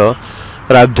definitely do,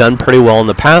 that I've done pretty well in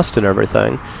the past and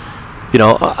everything, you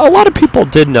know, a lot of people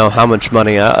did know how much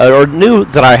money, or knew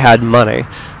that I had money,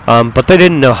 but they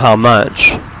didn't know how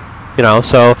much, you know.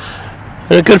 So,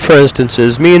 and a good for instance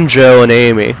is me and Joe and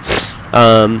Amy.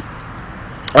 I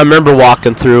remember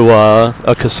walking through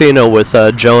a casino with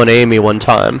Joe and Amy one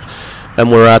time, and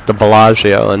we were at the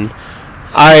Bellagio, and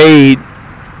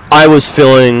I was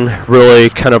feeling really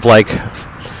kind of like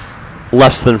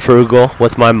less than frugal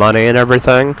with my money and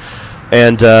everything.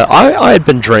 And I had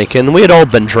been drinking. We had all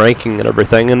been drinking and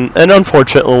everything. And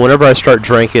unfortunately, whenever I start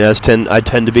drinking, I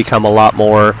tend to become a lot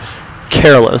more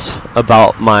careless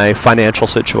about my financial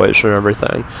situation and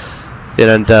everything.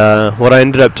 And what I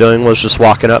ended up doing was just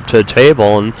walking up to a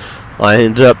table, and I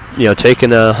ended up, you know, taking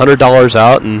 $100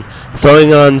 out and throwing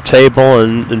it on the table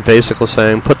and basically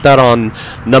saying, put that on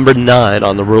number 9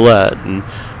 on the roulette. And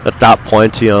at that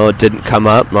point, you know, it didn't come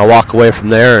up, and I walk away from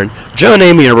there, and Joe and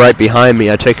Amy are right behind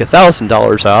me. I take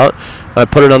 $1,000 out, and I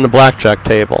put it on the blackjack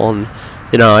table, and,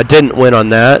 you know, I didn't win on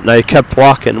that, and I kept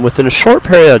walking. Within a short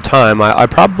period of time, I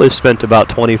probably spent about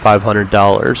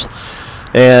 $2,500,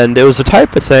 and it was the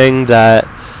type of thing that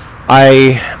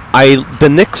the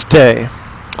next day,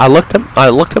 I looked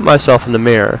at myself in the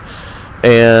mirror,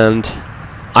 and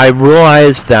I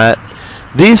realized that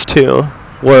these two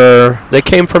they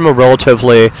came from a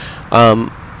relatively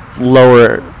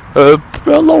lower a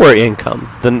lower income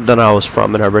than I was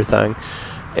from and everything.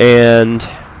 And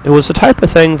it was the type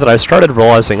of thing that I started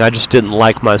realizing I just didn't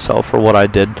like myself for what I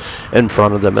did in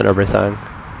front of them and everything.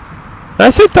 And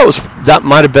I think that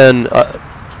might have been,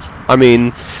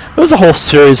 it was a whole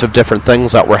series of different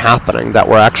things that were happening that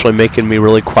were actually making me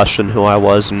really question who I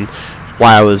was and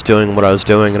why I was doing what I was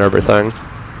doing and everything.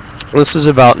 This is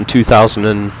about in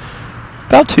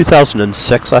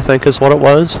 2006, I think is what it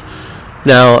was.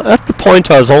 Now, at the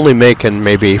point I was only making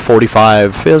maybe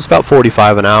 45, it was about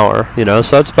 45 an hour, so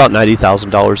that's about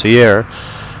 $90,000 a year.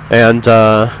 And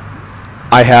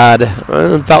I had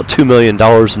about $2 million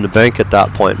in the bank at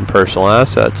that point in personal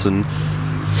assets. And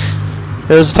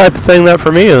it was the type of thing that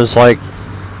for me, it was like,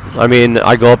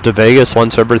 I go up to Vegas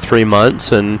once every 3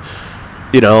 months, and,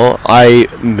 I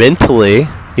mentally,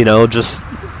 just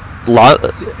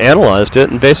analyzed it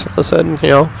and basically said,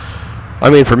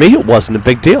 for me, it wasn't a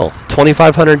big deal.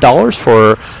 $2,500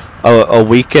 for a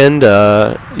weekend,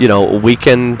 a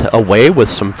weekend away with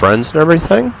some friends and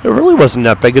everything. It really wasn't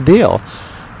that big a deal.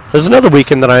 There's another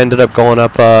weekend that I ended up going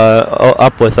up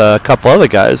with a couple other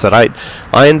guys that I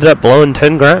ended up blowing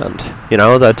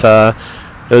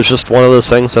 $10,000. It was just one of those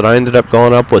things that I ended up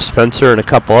going up with Spencer and a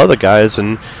couple other guys,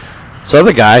 and this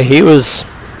other guy, he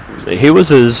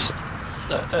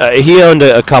owned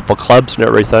a couple clubs and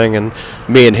everything, and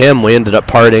me and him, we ended up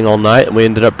partying all night, and we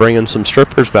ended up bringing some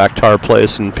strippers back to our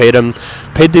place and paid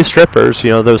these strippers,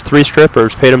 those 3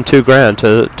 strippers, paid them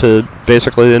 $2,000 to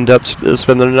basically end up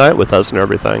spending the night with us and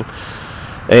everything.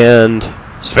 And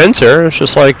Spencer, it's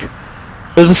just like,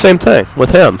 it was the same thing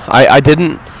with him.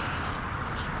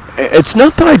 It's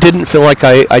not that I didn't feel like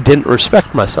I didn't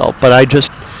respect myself, but I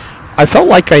felt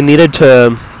like I needed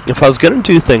to, if I was going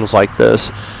to do things like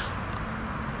this,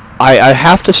 I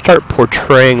have to start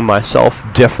portraying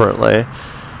myself differently,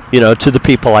 to the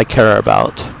people I care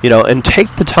about, and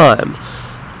take the time,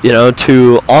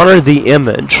 to honor the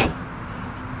image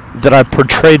that I've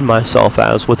portrayed myself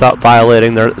as without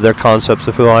violating their concepts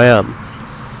of who I am.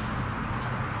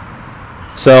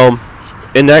 So,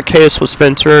 in that case with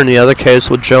Spencer and the other case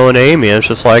with Joe and Amy, it's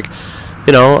just like,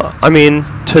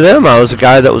 to them, I was a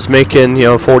guy that was making,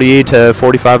 40 to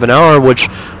 45 an hour, which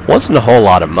wasn't a whole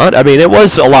lot of money. It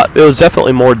was a lot. It was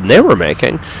definitely more than they were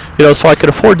making, so I could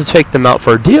afford to take them out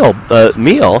for a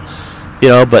meal,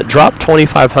 but drop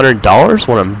 $2,500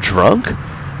 when I'm drunk,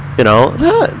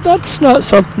 that's not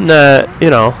something that,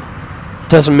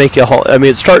 doesn't make you whole.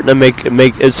 It's starting to make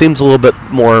it seems a little bit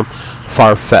more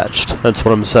far-fetched. That's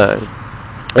what I'm saying.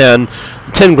 And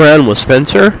 $10,000 with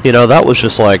Spencer, that was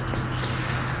just like,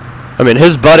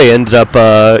 his buddy ended up,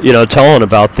 telling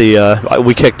about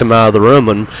we kicked him out of the room,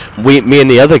 and me and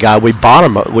the other guy, we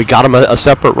got him a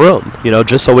separate room,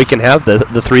 just so we can have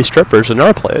the 3 strippers in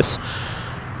our place.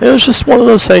 It was just one of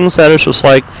those things that it's just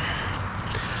like,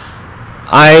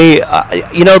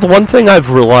 the one thing I've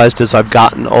realized as I've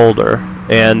gotten older,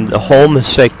 and the whole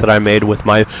mistake that I made with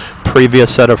my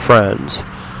previous set of friends,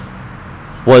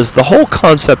 was the whole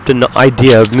concept and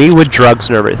idea of me with drugs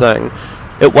and everything.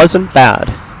 It wasn't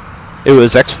bad. It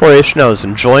was exploration. I was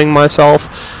enjoying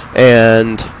myself,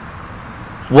 and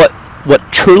what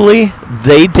truly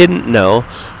they didn't know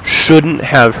shouldn't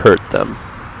have hurt them.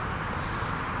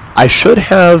 I should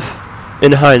have,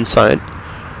 in hindsight,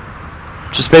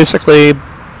 just basically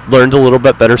learned a little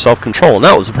bit better self-control, and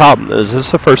that was the problem. This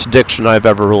is the first addiction I've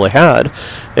ever really had,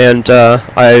 and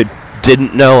I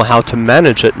didn't know how to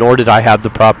manage it, nor did I have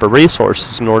the proper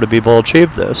resources in order to be able to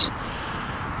achieve this.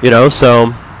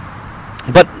 So...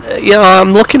 But,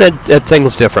 I'm looking at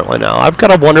things differently now. I've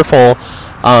got a wonderful,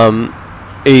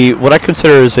 what I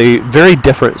consider is a very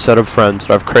different set of friends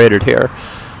that I've created here.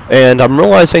 And I'm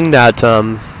realizing that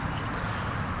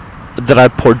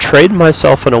I've portrayed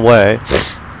myself in a way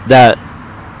that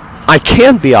I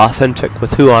can be authentic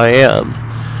with who I am.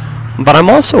 But I'm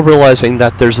also realizing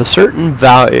that there's a certain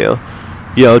value,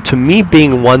 to me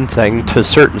being one thing to a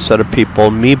certain set of people,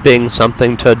 me being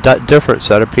something to a different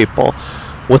set of people,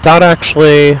 without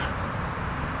actually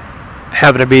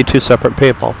having to be 2 separate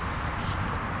people.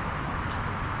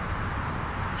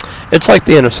 It's like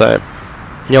the NSA.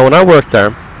 When I worked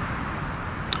there,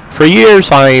 for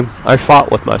years I fought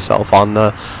with myself on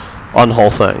the whole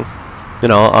thing.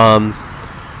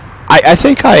 I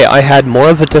think I had more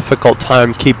of a difficult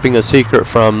time keeping a secret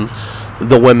from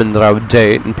the women that I would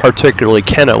date, and particularly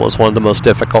Kenna was one of the most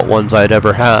difficult ones I'd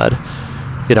ever had,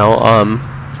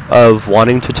 of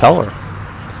wanting to tell her.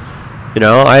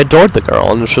 I adored the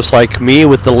girl, and it's just like me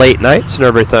with the late nights and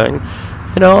everything.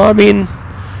 If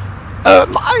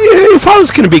I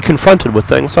was going to be confronted with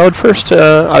things, I would first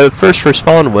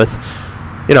respond with,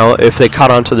 if they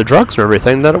caught on to the drugs and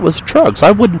everything, that it was drugs.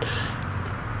 I wouldn't.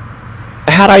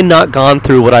 Had I not gone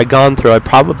through what I'd gone through, I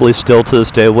probably still to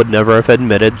this day would never have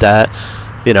admitted that,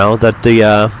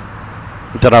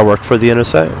 that I worked for the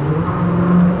NSA.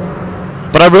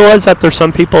 But I realize that there's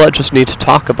some people that just need to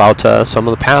talk about some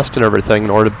of the past and everything in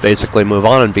order to basically move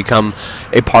on and become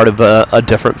a part of a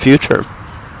different future.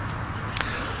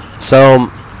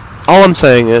 So, all I'm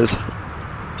saying is,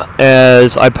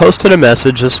 as I posted a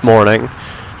message this morning,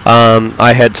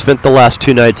 I had spent the last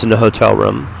 2 nights in a hotel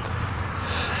room.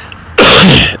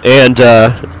 And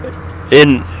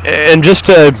just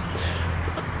to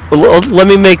let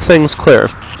me make things clear.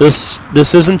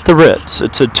 This isn't the Ritz.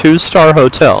 It's a 2-star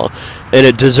hotel, and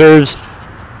it deserves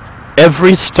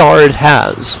every star it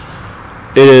has.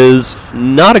 It is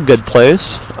not a good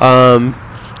place.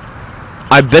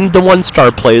 I've been to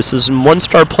 1-star places, and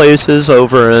 1-star places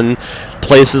over in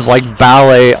places like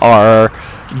Ballet are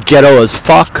ghetto as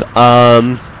fuck.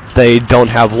 They don't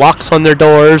have locks on their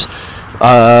doors.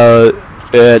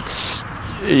 It's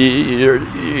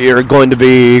going to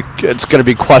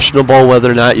be questionable whether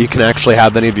or not you can actually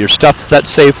have any of your stuff that's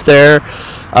safe there.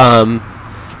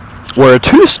 Where a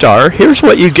 2-star, here's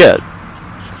what you get.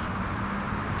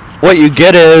 What you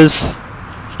get is,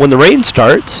 when the rain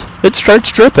starts, it starts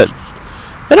dripping.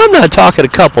 And I'm not talking a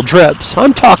couple drips.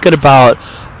 I'm talking about,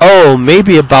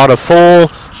 maybe about a full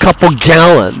couple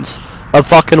gallons of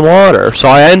fucking water. So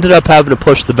I ended up having to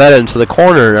push the bed into the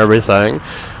corner and everything.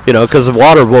 Because the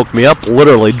water woke me up,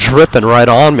 literally dripping right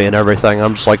on me and everything.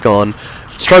 I'm just like going.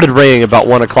 It started raining about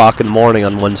 1 o'clock in the morning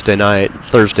on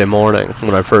Thursday morning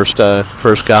when I first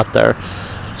got there.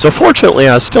 So fortunately,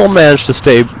 I still managed to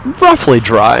stay roughly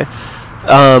dry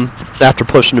after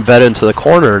pushing the bed into the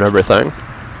corner and everything.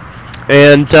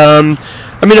 And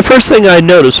the first thing I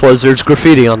noticed was there's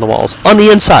graffiti on the walls on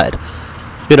the inside.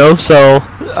 So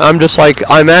I'm just like,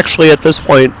 I'm actually at this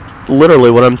point. Literally,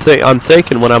 what I'm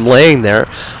thinking when I'm laying there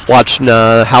watching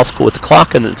House with the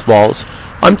clock in its walls,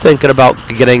 I'm thinking about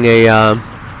getting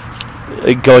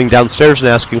going downstairs and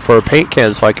asking for a paint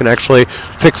can so I can actually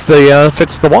fix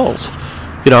the walls.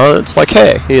 It's like,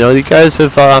 hey, you guys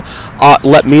have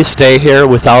let me stay here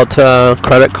without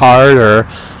credit card or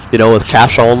with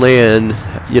cash only and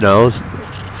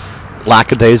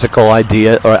lackadaisical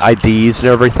IDs and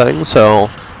everything. So.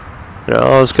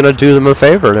 I was going to do them a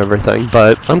favor and everything,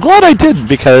 but I'm glad I did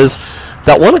because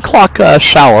that 1 o'clock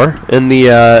shower in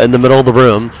the middle of the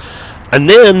room, and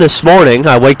then this morning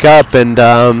I wake up and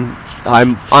I'm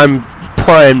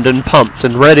primed and pumped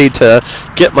and ready to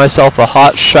get myself a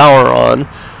hot shower on,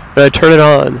 and I turn it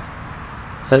on,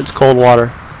 and it's cold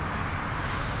water,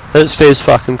 and it stays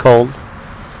fucking cold.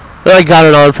 And I got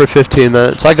it on for 15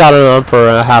 minutes. I got it on for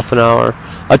a half an hour.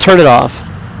 I turn it off.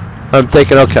 I'm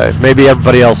thinking, okay, maybe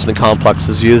everybody else in the complex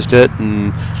has used it,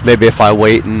 and maybe if I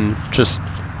wait and just,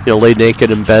 lay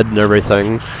naked in bed and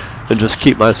everything, and just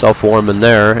keep myself warm in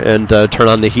there, and turn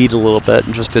on the heat a little bit,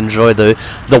 and just enjoy the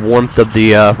warmth of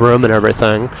the room and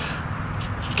everything,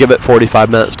 give it 45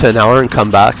 minutes to an hour, and come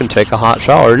back and take a hot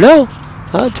shower. No,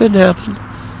 that didn't happen.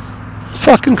 It's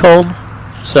fucking cold.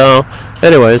 So,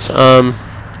 anyways, it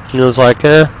was like,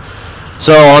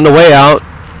 So on the way out,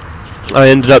 I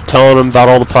ended up telling him about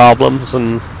all the problems,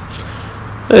 and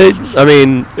it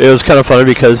was kind of funny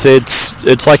because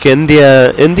it's like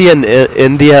India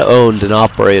owned and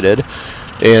operated,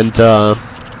 and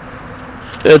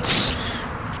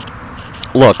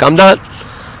look, I'm not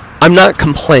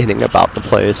complaining about the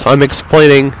place. I'm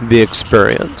explaining the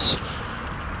experience,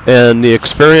 and the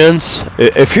experience.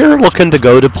 If you're looking to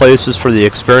go to places for the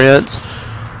experience.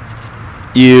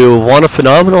 You want a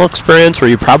phenomenal experience where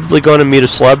you're probably going to meet a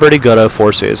celebrity, go to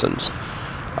Four Seasons.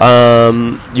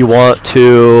 You want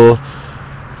to,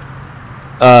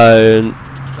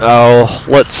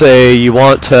 let's say you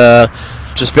want to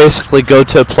just basically go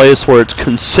to a place where it's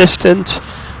consistent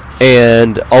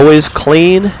and always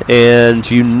clean, and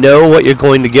you know what you're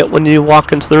going to get when you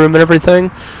walk into the room and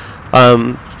everything.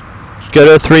 Go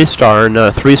to a 3-star, and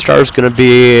 3-star is going to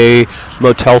be a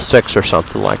Motel 6 or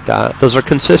something like that. Those are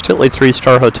consistently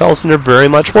 3-star hotels, and they're very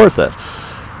much worth it.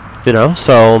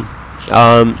 So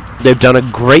they've done a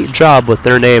great job with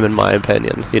their name, in my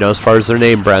opinion, as far as their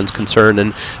name brand's concerned,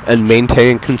 and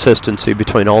maintaining consistency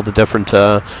between all the different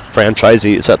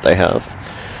franchisees that they have.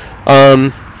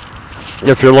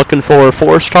 If you're looking for a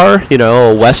 4-star,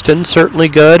 Westin's certainly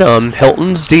good.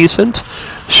 Hilton's decent.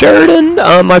 Sheraton,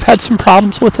 I've had some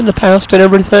problems with in the past and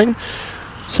everything.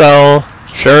 So,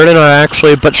 Sheraton,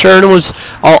 but Sheraton was,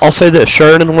 I'll say this,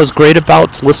 Sheraton was great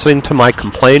about listening to my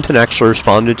complaint and actually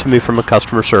responded to me from a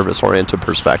customer service-oriented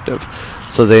perspective.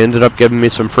 So they ended up giving me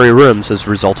some free rooms as a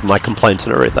result of my complaints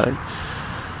and everything.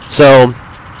 So,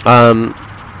 and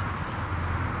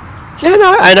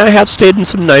I have stayed in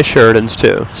some nice Sheratons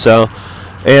too. So,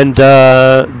 and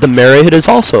the Marriott is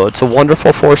also, it's a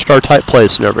wonderful 4-star type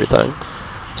place and everything.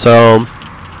 So,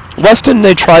 Westin,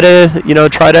 they try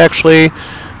to actually,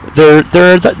 they're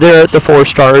the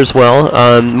 4-star as well.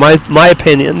 My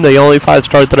opinion, the only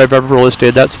 5-star that I've ever really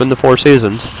stayed that's been the Four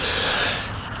Seasons.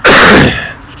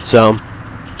 So,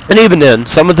 and even then,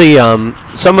 some of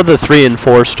the 3 and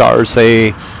 4 stars,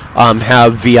 they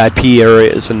have VIP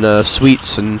areas and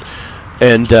suites, and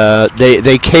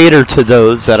they cater to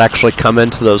those that actually come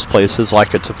into those places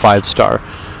like it's a 5-star.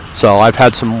 So I've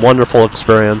had some wonderful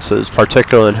experiences,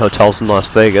 particularly in hotels in Las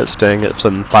Vegas, staying at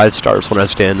some 5 stars when I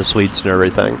stay in the suites and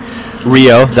everything.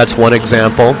 Rio, that's one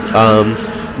example.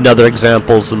 Another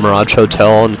example is the Mirage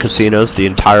Hotel and casinos, the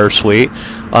entire suite.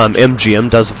 MGM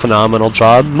does a phenomenal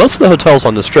job. Most of the hotels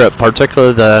on the Strip,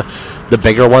 particularly the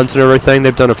bigger ones and everything,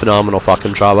 they've done a phenomenal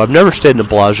fucking job. I've never stayed in a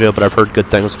Bellagio, but I've heard good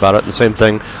things about it. And the same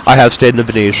thing, I have stayed in the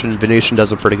Venetian. Venetian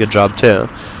does a pretty good job too.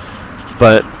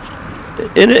 But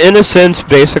in a sense,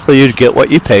 basically you get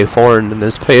what you pay for. And in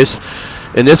this case,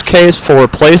 for a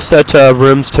place that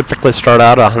rooms typically start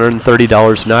out at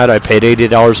 $130 a night, I paid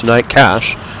 $80 a night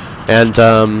cash, and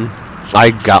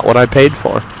I got what I paid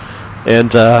for.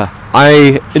 And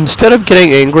I, instead of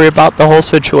getting angry about the whole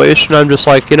situation, I'm just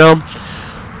like,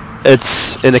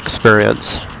 it's an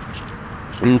experience.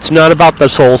 And it's not about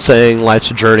this whole saying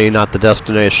life's a journey, not the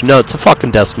destination. No, it's a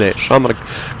fucking destination. I'm going to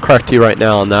correct you right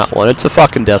now on that one. It's a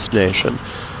fucking destination.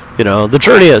 The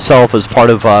journey itself is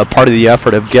part of the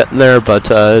effort of getting there, but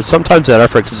sometimes that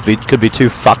effort could be too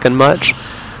fucking much.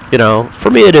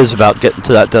 For me it is about getting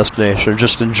to that destination,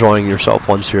 just enjoying yourself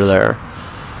once you're there.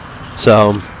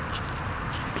 So,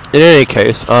 in any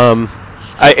case,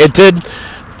 it did,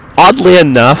 oddly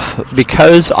enough,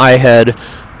 because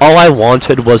all I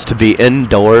wanted was to be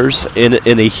indoors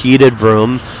in a heated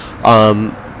room,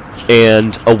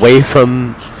 and away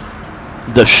from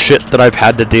the shit that I've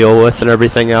had to deal with and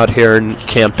everything out here and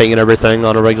camping and everything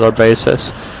on a regular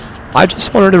basis. I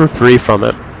just wanted to be free from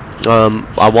it.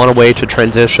 I want a way to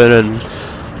transition and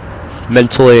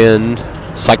mentally and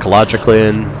psychologically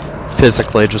and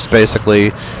physically just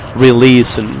basically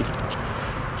release and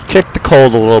kick the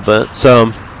cold a little bit.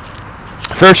 So,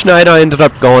 first night I ended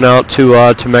up going out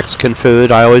to Mexican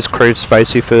food. I always crave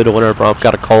spicy food whenever I've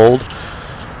got a cold.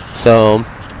 So,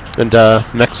 and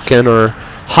Mexican or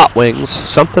hot wings,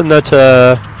 something that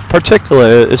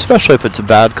particularly, especially if it's a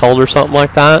bad cold or something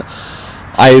like that,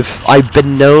 I've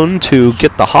been known to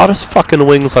get the hottest fucking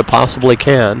wings I possibly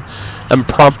can and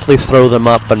promptly throw them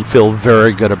up and feel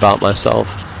very good about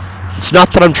myself. It's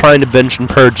not that I'm trying to binge and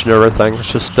purge and everything,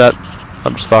 it's just that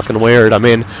I'm just fucking weird. I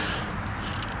mean,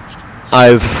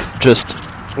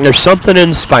 there's something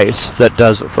in spice that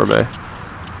does it for me.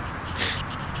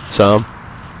 So,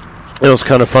 it was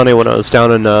kind of funny when I was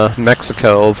down in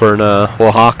Mexico, over in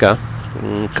Oaxaca.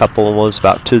 A couple was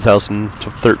about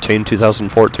 2013,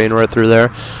 2014, right through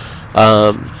there.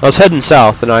 I was heading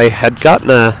south, and I had gotten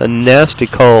a nasty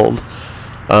cold.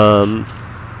 I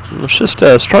was just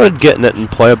started getting it in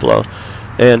Pueblo,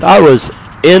 and I was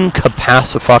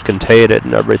incapacitated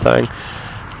and everything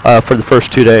for the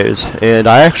first 2 days. And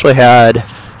I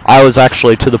was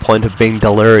actually to the point of being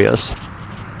delirious.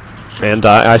 And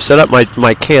I set up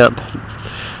my camp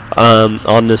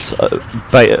on this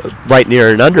right near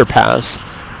an underpass,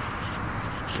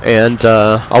 and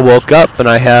I woke up and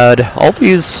I had all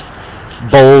these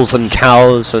bulls and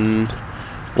cows and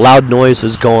loud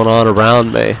noises going on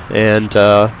around me, and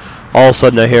all of a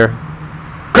sudden I hear,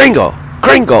 "Gringo!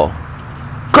 Gringo!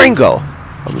 Gringo!"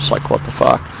 I'm just like, what the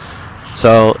fuck?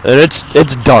 So, and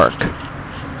it's dark,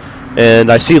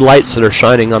 and I see lights that are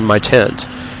shining on my tent.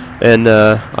 And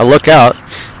I look out,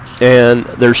 and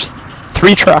there's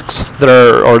 3 trucks that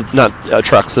are, or not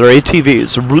trucks, that are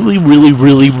ATVs, really, really,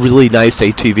 really, really nice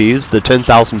ATVs, the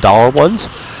 $10,000 ones,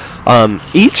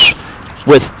 each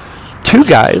with 2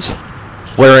 guys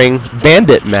wearing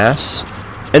bandit masks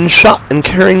and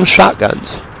carrying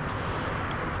shotguns.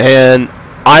 And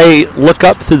I look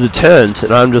up through the tent,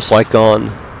 and I'm just like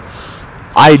going,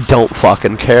 I don't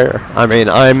fucking care. I mean,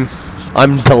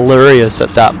 I'm delirious at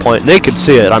that point, and they could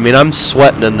see it. I mean, I'm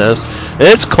sweating in this, and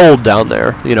it's cold down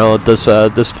there, at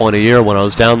this point of year when I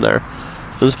was down there.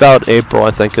 It was about April,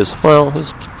 I think, it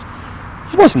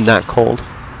wasn't that cold.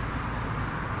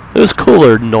 It was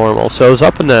cooler than normal, so it was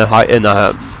up in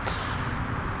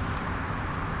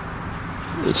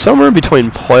somewhere between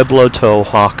Pueblo to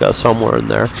Oaxaca, somewhere in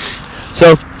there.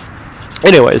 So,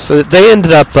 anyways, so they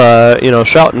ended up,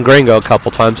 shouting "Gringo" a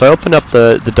couple times. I opened up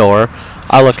the door.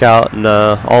 I look out, and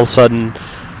all of a sudden,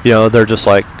 they're just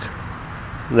like,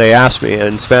 they ask me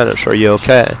in Spanish, "Are you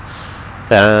okay?"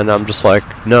 And I'm just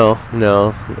like, no,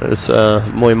 it's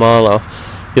muy malo.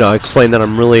 I explain that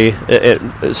I'm really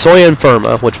soy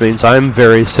enferma, which means I'm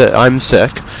very sick. I'm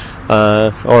sick,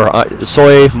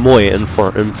 soy muy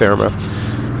enferma.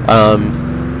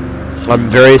 I'm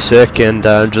very sick, and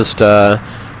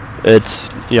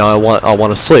it's I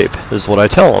want to sleep is what I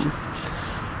tell them,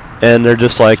 and they're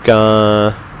just like,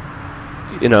 do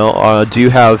you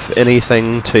have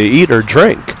anything to eat or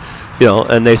drink?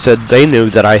 And they said they knew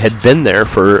that I had been there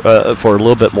for a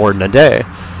little bit more than a day,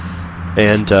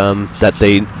 and that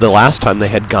the last time they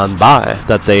had gone by,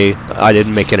 that I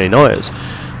didn't make any noise,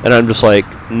 and I'm just like,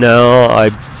 no,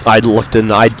 I looked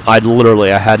and I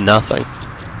had nothing,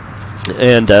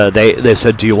 and they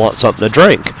said, do you want something to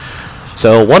drink?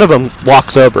 So one of them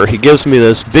walks over, he gives me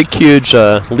this big, huge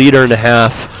 1.5 liter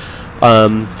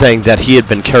thing that he had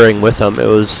been carrying with him. It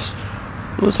was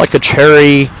like a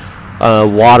cherry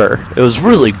water. It was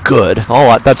really good.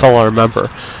 That's all I remember.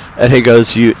 And he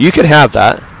goes, you can have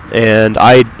that. And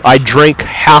I drank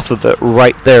half of it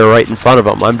right there, right in front of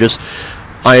him.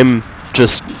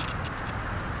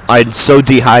 I'm so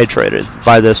dehydrated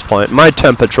by this point. My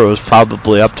temperature was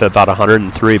probably up to about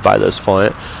 103 by this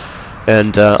point.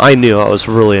 And I knew I was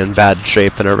really in bad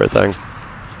shape and everything.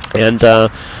 And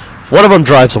one of them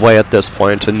drives away at this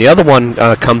point, and the other one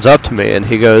comes up to me, and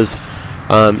he goes,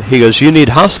 you need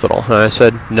hospital. And I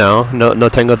said, no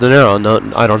tengo dinero, no,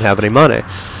 I don't have any money.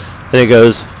 And he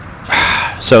goes,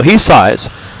 so he sighs,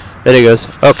 and he goes,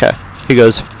 okay. He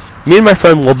goes, me and my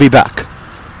friend will be back.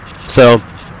 So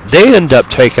they end up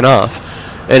taking off,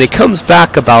 and he comes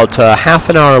back about half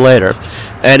an hour later,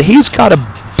 and he's got a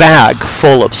bag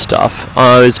full of stuff.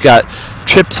 He's got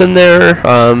chips in there,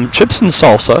 chips and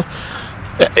salsa,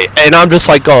 and I'm just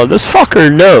like, oh, this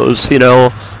fucker knows,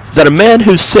 that a man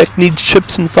who's sick needs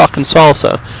chips and fucking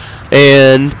salsa.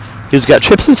 And he's got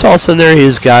chips and salsa in there.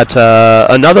 He's got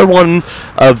another one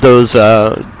of those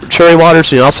cherry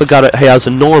waters. And he has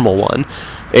a normal one.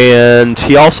 And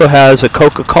he also has a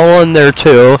Coca-Cola in there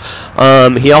too.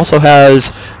 He also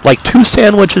has like 2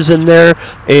 sandwiches in there,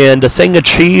 and a thing of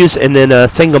cheese, and then a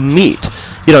thing of meat.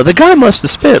 The guy must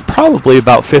have spent probably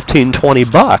about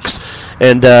 $15-20.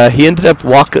 And he ended up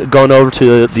going over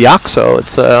to the OXXO.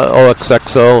 It's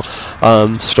OXXO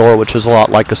store, which is a lot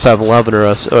like a 7-Eleven or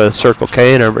a Circle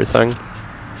K and everything.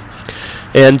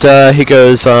 And he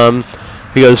goes,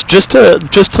 just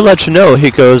to let you know, he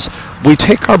goes, we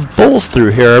take our bulls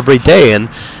through here every day, and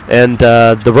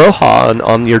the Roja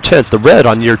on your tent, the red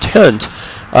on your tent.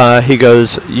 He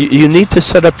goes, you need to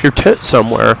set up your tent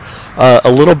somewhere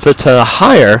a little bit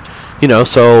higher.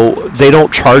 So they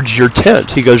don't charge your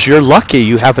tent. He goes, you're lucky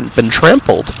you haven't been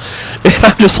trampled. And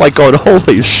I'm just like going,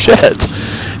 holy shit.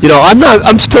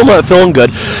 I'm still not feeling good.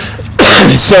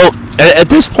 So at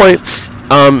this point,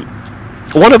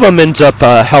 one of them ends up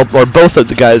both of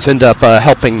the guys end up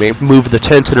helping me move the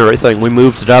tent and everything. We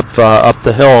moved it up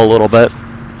the hill a little bit.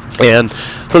 And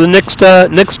for the next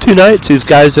 2 nights, these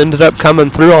guys ended up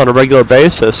coming through on a regular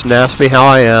basis and asked me how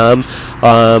I am.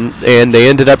 And they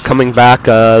ended up coming back.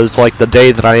 It was like the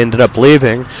day that I ended up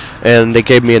leaving, and they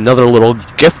gave me another little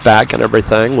gift bag and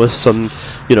everything with some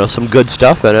good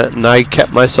stuff in it. And I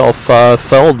kept myself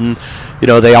filled, and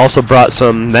they also brought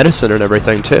some medicine and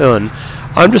everything too. And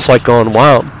I'm just like going,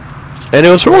 wow. And it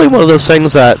was really one of those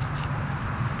things that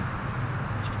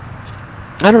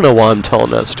I don't know why I'm telling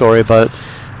that story, but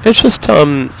it's just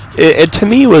it to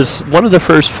me was one of the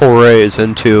first forays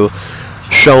into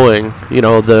showing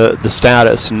the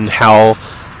status and how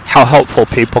helpful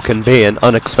people can be in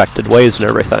unexpected ways and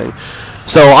everything.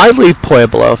 So I leave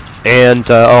Pueblo, and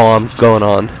I'm going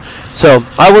on. So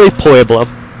I leave Pueblo,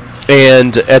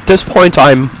 and at this point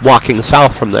I'm walking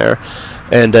south from there,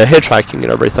 and hitchhiking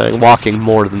and everything, walking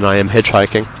more than I am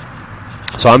hitchhiking.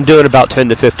 So I'm doing about 10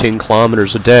 to 15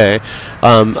 kilometers a day,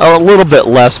 a little bit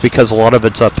less because a lot of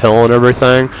it's uphill and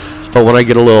everything, but when I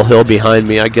get a little hill behind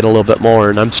me, I get a little bit more,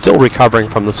 and I'm still recovering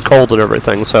from this cold and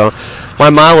everything, so my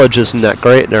mileage isn't that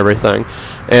great and everything.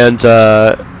 And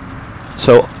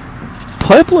so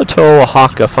Pueblo to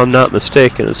Oaxaca, if I'm not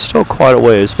mistaken, is still quite a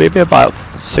ways, maybe about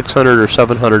 600 or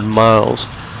 700 miles.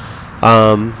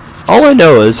 All I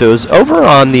know is it was over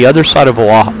on the other side of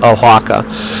Oaxaca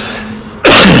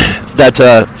that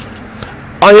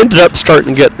I ended up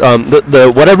starting to get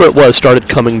the whatever it was started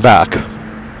coming back,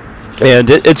 and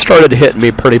it started hitting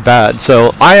me pretty bad.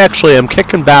 So I actually am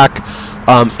kicking back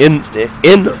in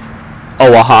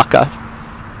Oaxaca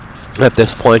at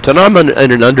this point, and I'm in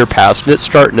an underpass, and it's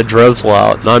starting to drizzle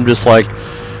out, and I'm just like,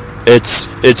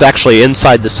 it's actually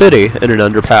inside the city in an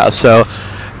underpass. So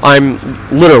I'm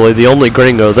literally the only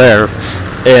gringo there,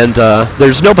 And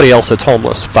there's nobody else that's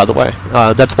homeless, by the way.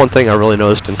 That's one thing I really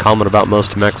noticed in common about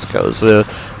most of Mexico is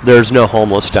there's no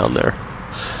homeless down there.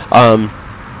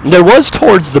 There was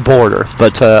towards the border,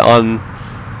 but on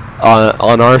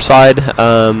our side,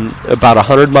 about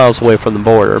 100 miles away from the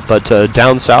border. But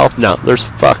down south, no, there's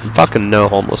fucking no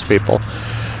homeless people.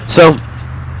 So,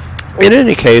 in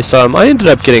any case, I ended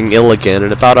up getting ill again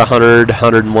at about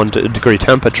 101 degree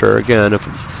temperature again. If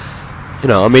you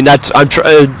know, I mean, I'm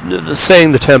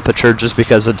saying the temperature just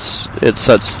because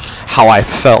that's how I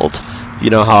felt. You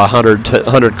know how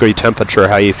 100 degree temperature,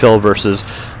 how you feel versus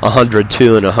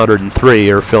 102 and 103.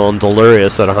 You're feeling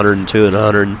delirious at 102 and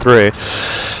 103.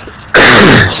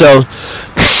 So,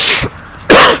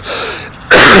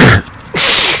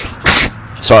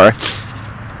 sorry.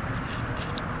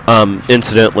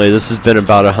 Incidentally, this has been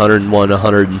about 101,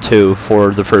 102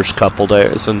 for the first couple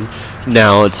days, and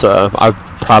now it's I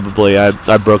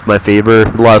broke my fever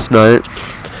last night,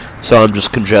 so I'm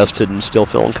just congested and still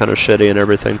feeling kind of shitty and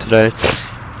everything today.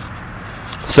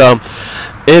 So,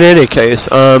 in any case,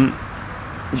 down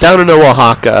in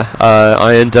Oaxaca,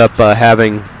 I end up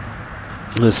having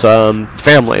this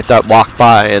family that walked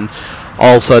by, and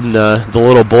all of a sudden the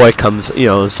little boy comes,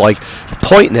 is like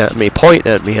pointing at me.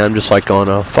 I'm just like going,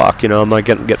 oh fuck, I'm not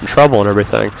get in trouble and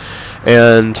everything.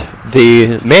 And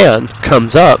the man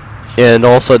comes up, and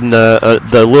all of a sudden the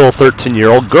little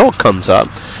 13-year-old girl comes up,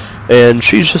 and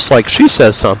she's just like, she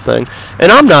says something,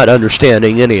 and I'm not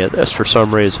understanding any of this for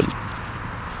some reason.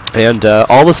 And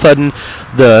all of a sudden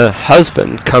the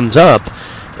husband comes up,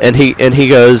 and he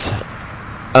goes,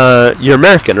 you're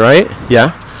American, right?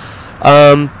 Yeah.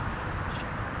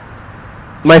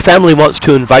 My family wants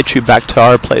to invite you back to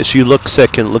our place. You look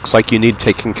sick and it looks like you need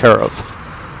taken care of.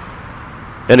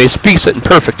 And he speaks it in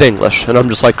perfect English, and I'm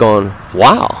just like going,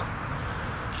 wow.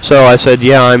 So I said,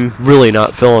 yeah, I'm really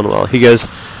not feeling well. He goes,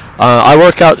 I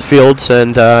work out fields,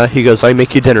 and he goes, I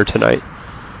make you dinner tonight.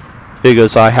 He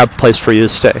goes, I have a place for you to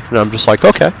stay. And I'm just like,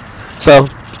 okay. So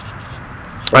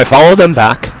I follow them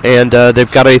back, and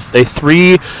they've got a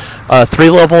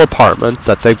three-level apartment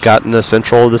that they've got in the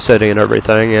central of the city and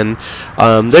everything, and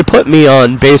they put me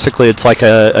on, basically it's like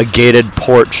a gated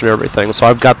porch and everything, so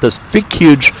I've got this big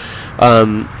huge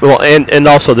and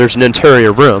also there's an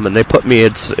interior room, and they put me,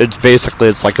 it's basically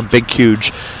it's like a big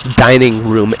huge dining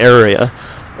room area,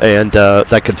 and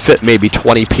that could fit maybe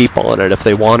 20 people in it if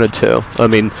they wanted to. I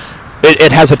mean,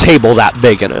 it has a table that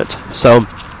big in it, so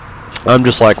I'm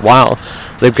just like, wow.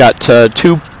 They've got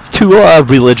two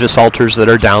religious altars that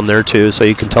are down there too, so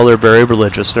you can tell they're very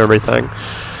religious and everything.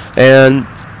 And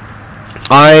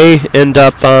I end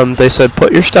up, they said,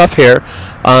 put your stuff here,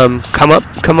 come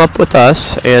up with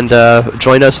us, and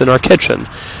join us in our kitchen.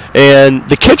 And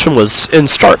the kitchen was in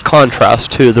stark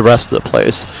contrast to the rest of the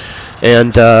place.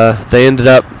 And they ended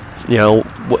up,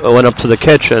 went up to the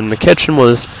kitchen. The kitchen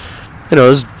was, it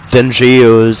was dingy. It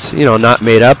was, not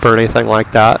made up or anything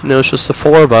like that. And it was just the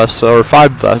four of us, or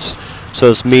five of us. So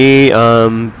it's me,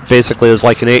 basically it was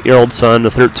like an 8-year-old son, a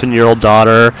 13-year-old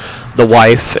daughter, the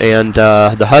wife, and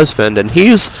the husband. And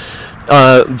he's,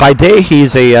 by day,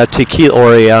 he's a tequila,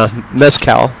 or a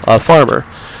mezcal farmer.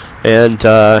 And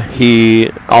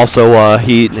he also,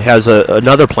 he has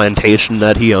another plantation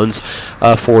that he owns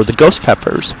for the ghost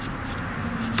peppers.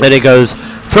 And he goes,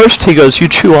 first he goes, you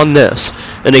chew on this.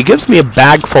 And he gives me a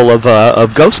bag full of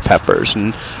ghost peppers.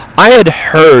 And I had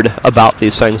heard about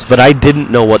these things, but I didn't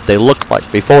know what they looked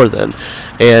like before then.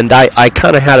 And I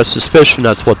kind of had a suspicion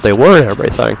that's what they were and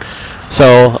everything.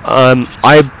 So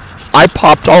I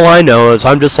popped, all I know is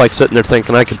I'm just like sitting there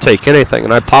thinking I could take anything.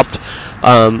 And I popped,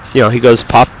 he goes,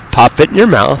 pop it in your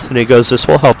mouth. And he goes, this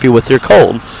will help you with your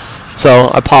cold. So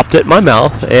I popped it in my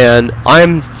mouth, and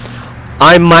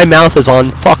my mouth is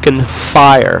on fucking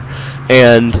fire.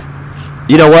 And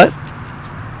you know what?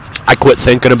 I quit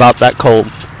thinking about that cold.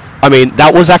 I mean,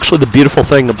 that was actually the beautiful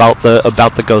thing about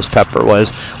the ghost pepper,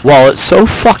 was while it's so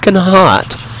fucking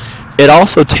hot, it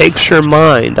also takes your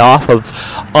mind off of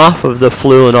the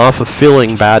flu and off of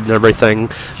feeling bad and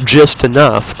everything just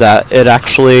enough that it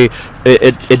actually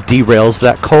it derails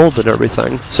that cold and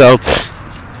everything. So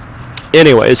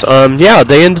anyways,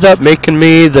 they ended up making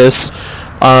me this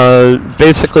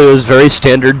basically it was a very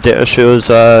standard dish.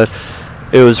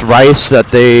 It was rice that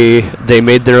they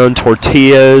made their own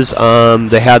tortillas.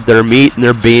 They had their meat and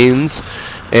their beans,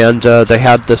 and they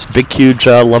had this big huge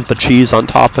lump of cheese on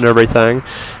top and everything.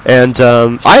 And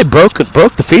I broke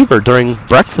the fever during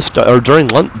breakfast or during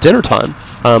dinner time.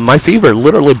 My fever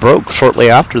literally broke shortly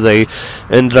after they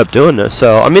ended up doing this.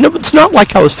 So I mean, it's not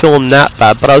like I was feeling that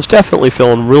bad, but I was definitely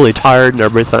feeling really tired and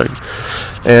everything.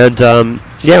 And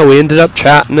we ended up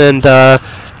chatting, and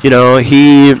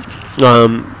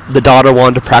The daughter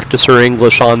wanted to practice her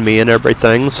English on me and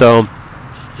everything, so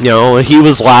he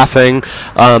was laughing,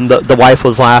 the wife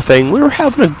was laughing. We were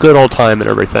having a good old time and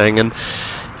everything. And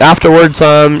afterwards,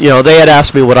 they had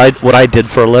asked me what I did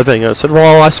for a living. I said,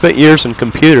 well, I spent years in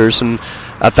computers, and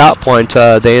at that point,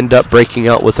 they ended up breaking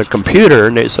out with a computer,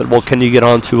 and they said, well, can you get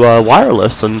onto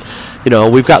wireless? And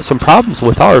we've got some problems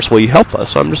with ours. Will you help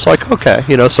us? I'm just like, okay.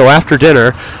 So after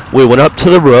dinner, we went up to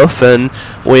the roof, and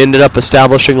we ended up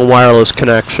establishing a wireless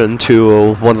connection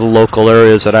to one of the local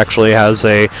areas that actually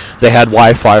they had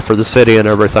Wi-Fi for the city and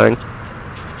everything.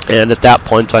 And at that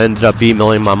point, I ended up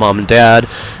emailing my mom and dad,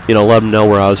 let them know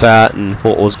where I was at and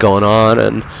what was going on.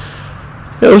 And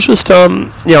it was just,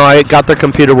 I got their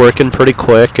computer working pretty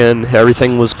quick, and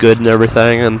everything was good and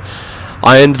everything. And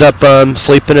I ended up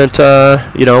sleeping at,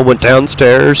 went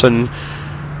downstairs, and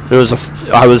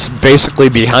I was basically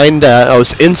behind. I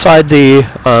was inside the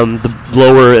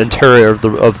lower interior of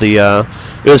the.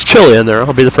 It was chilly in there.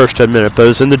 I'll be the first to admit it, but it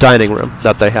was in the dining room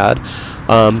that they had,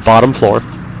 bottom floor.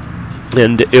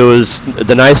 And it was,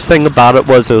 the nice thing about it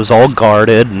was all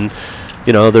guarded, and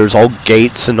there's all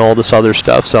gates and all this other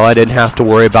stuff, so I didn't have to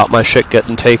worry about my shit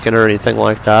getting taken or anything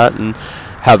like that, and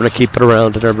having to keep it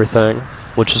around and everything,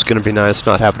 which is going to be nice,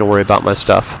 not having to worry about my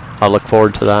stuff. I look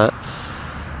forward to that.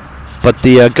 But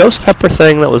the ghost pepper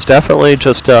thing, that was definitely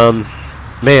just, I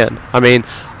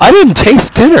didn't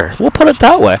taste dinner. We'll put it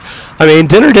that way.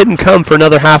 Dinner didn't come for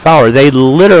another half hour. They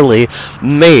literally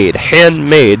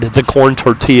handmade the corn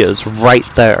tortillas right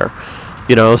there.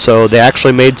 So they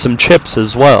actually made some chips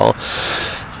as well.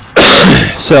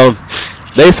 So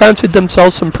they fancied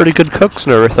themselves some pretty good cooks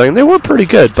and everything. They were pretty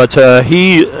good, but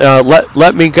he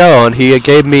let me go, and he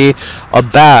gave me a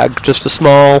bag, just a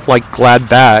small, Glad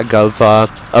bag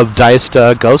of diced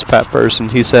ghost peppers,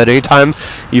 and he said, anytime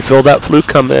you feel that flu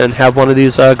come in, have one of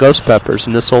these ghost peppers,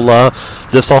 and this'll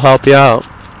help you out.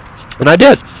 And I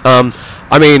did.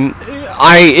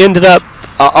 I ended up.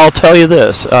 I'll tell you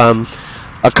this.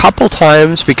 A couple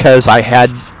times, because I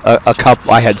had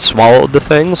I had swallowed the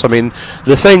things.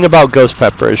 The thing about ghost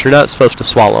pepper is you're not supposed to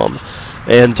swallow them,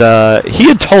 and he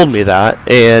had told me that.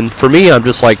 And for me, I'm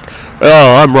just like,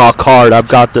 oh, I'm rock hard. I've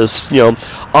got this,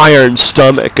 iron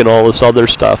stomach and all this other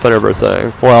stuff and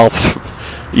everything. Well,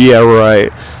 yeah,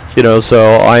 right.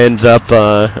 So I ended up.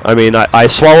 I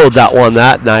swallowed that one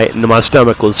that night, and my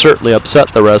stomach was certainly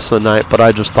upset the rest of the night. But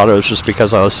I just thought it was just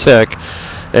because I was sick.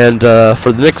 And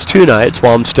for the next 2 nights,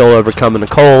 while I'm still overcoming the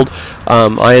cold,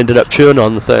 I ended up chewing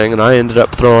on the thing, and I ended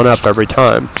up throwing up every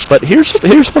time. But here's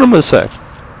what I'm going to say.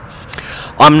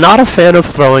 I'm not a fan of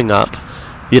throwing up,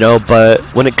 but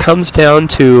when it comes down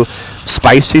to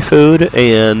spicy food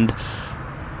and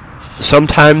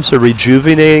sometimes the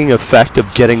rejuvenating effect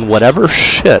of getting whatever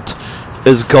shit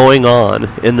is going on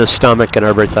in the stomach and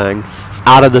everything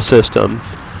out of the system,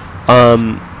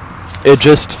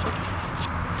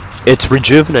 it's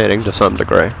rejuvenating to some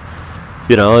degree.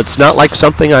 It's not like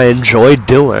something I enjoy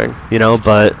doing,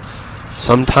 but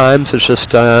sometimes it's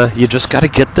just, you just got to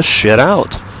get the shit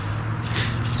out.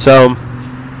 So,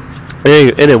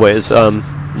 anyways,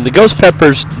 the ghost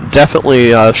peppers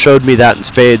definitely showed me that in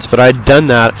spades, but I'd done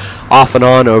that off and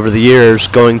on over the years,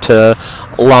 going to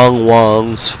Long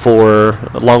Wong's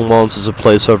is a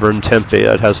place over in Tempe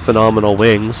that has phenomenal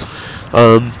wings.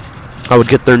 I would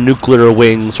get their nuclear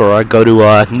wings, or I'd go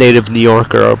to Native New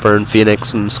Yorker over in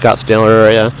Phoenix and Scottsdale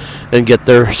area and get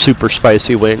their super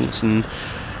spicy wings,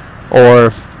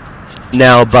 or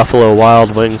now Buffalo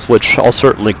Wild Wings, which I'll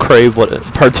certainly crave,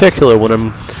 particularly when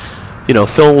I'm,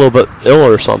 feeling a little bit ill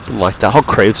or something like that. I'll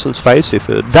crave some spicy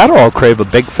food. That'll I'll crave a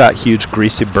big, fat, huge,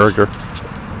 greasy burger.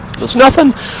 There's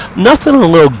nothing a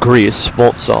little grease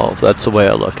won't solve. That's the way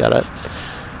I look at it.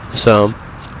 So,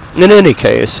 in any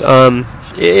case,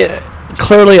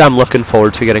 clearly I'm looking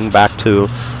forward to getting back to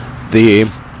the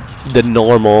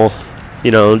normal,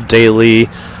 daily,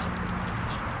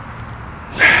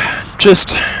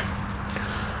 just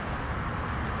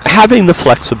having the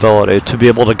flexibility to be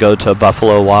able to go to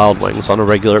Buffalo Wild Wings on a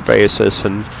regular basis,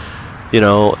 and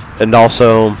and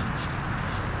also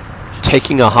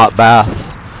taking a hot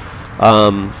bath,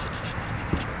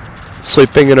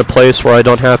 sleeping in a place where I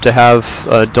don't have to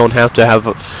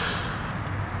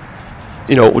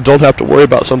worry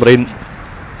about somebody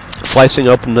slicing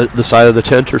open the side of the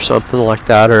tent or something like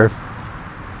that, or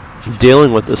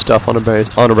dealing with this stuff on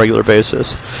a regular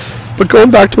basis. But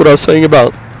going back to what I was saying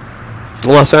about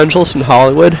Los Angeles and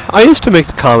Hollywood, I used to make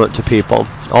the comment to people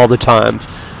all the time,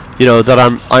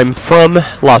 that I'm from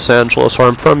Los Angeles, or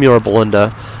I'm from Yorba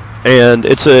Linda, and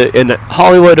in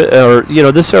Hollywood, or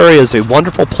this area is a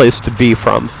wonderful place to be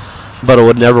from, but I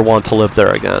would never want to live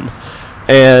there again.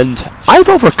 And I've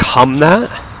overcome that.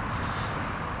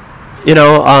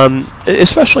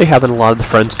 Especially having a lot of the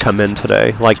friends come in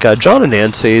today. Like John and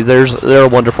Nancy, they're a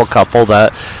wonderful couple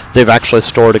that they've actually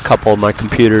stored a couple of my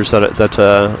computers that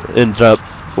ended up,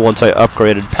 once I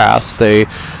upgraded past,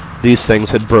 these things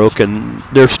had broken.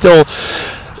 They're still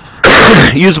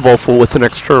usable with an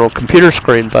external computer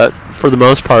screen, but for the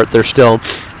most part, they're still,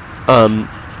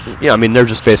 they're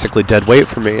just basically dead weight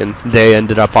for me, and they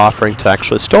ended up offering to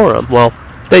actually store them. Well,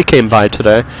 they came by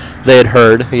today. They had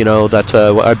heard, that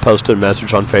I posted a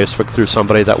message on Facebook through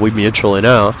somebody that we mutually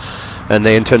know, and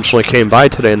they intentionally came by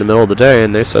today in the middle of the day,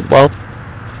 and they said, well,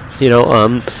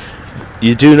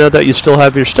 you do know that you still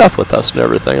have your stuff with us and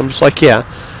everything. I'm just like, yeah.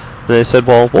 And they said,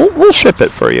 well, we'll ship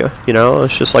it for you.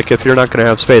 It's just like if you're not going to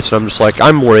have space. And I'm just like,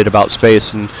 I'm worried about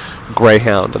space and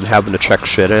Greyhound and having to check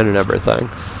shit in and everything.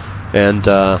 And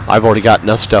I've already got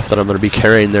enough stuff that I'm going to be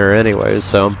carrying there anyways,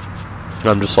 so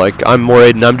I'm just like, I'm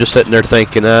worried, and I'm just sitting there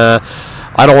thinking, I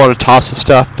don't want to toss the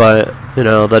stuff, but,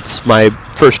 that's my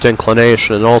first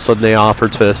inclination. And all of a sudden they offer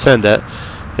to send it.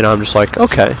 I'm just like,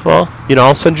 okay, well,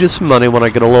 I'll send you some money when I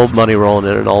get a little money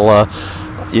rolling in, and I'll,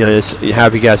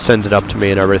 have you guys send it up to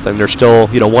me and everything. They're still,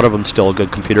 one of them's still a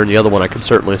good computer, and the other one I can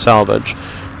certainly salvage.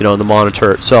 And the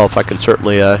monitor itself I can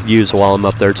certainly use while I'm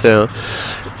up there, too.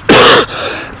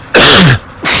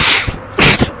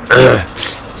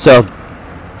 So,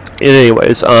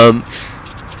 anyways,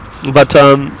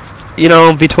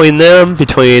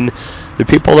 between the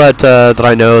people that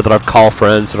I know, that I've called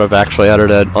friends, that I've actually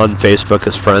added on Facebook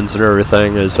as friends and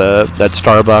everything, is at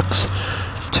Starbucks,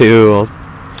 to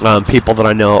people that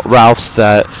I know at Ralph's,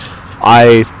 that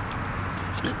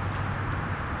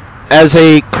as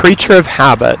a creature of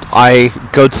habit, I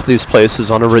go to these places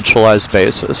on a ritualized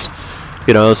basis.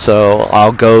 So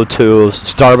I'll go to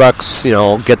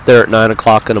Starbucks, get there at 9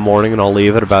 o'clock in the morning, and I'll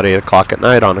leave at about 8 o'clock at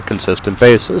night on a consistent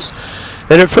basis.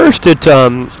 And at first it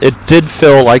did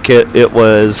feel like it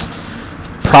was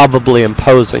probably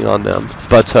imposing on them.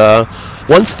 But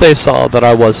once they saw that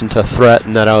I wasn't a threat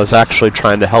and that I was actually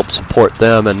trying to help support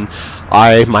them, and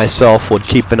I myself would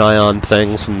keep an eye on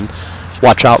things and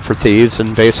watch out for thieves,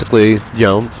 and basically,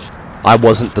 I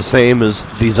wasn't the same as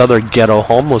these other ghetto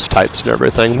homeless types and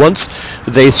everything. Once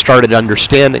they started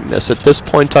understanding this, at this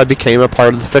point I became a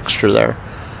part of the fixture there,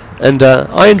 and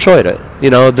I enjoyed it.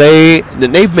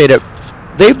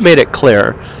 They've made it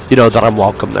clear, that I'm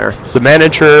welcome there. The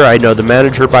manager, I know the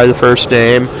manager by the first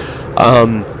name.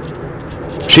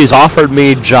 She's offered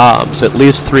me jobs at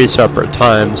least 3 separate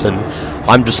times, and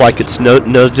I'm just like, it's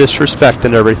no disrespect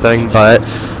and everything, but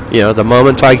the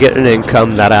moment I get an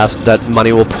income, that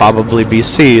money will probably be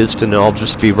seized, and I'll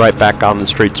just be right back on the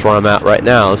streets where I'm at right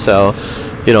now. So,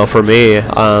 for me,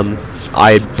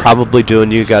 I'd probably doing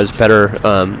you guys better,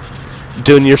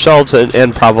 doing yourselves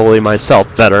and probably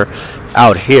myself better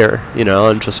out here,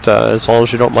 and just as long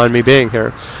as you don't mind me being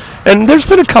here. And there's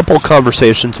been a couple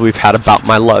conversations we've had about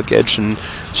my luggage, and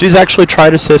she's actually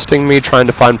tried assisting me, trying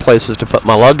to find places to put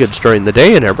my luggage during the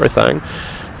day and everything.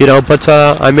 But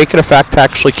I make it a fact to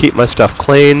actually keep my stuff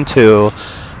clean.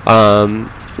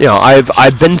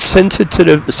 I've been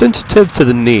sensitive to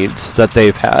the needs that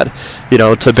they've had.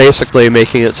 To basically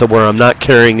making it so where I'm not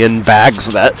carrying in bags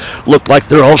that look like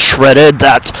they're all shredded,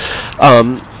 that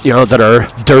that are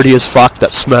dirty as fuck,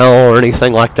 that smell or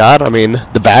anything like that. I mean,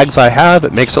 the bags I have,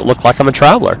 it makes it look like I'm a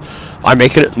traveler. I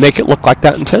make it look like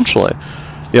that intentionally.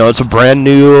 It's a brand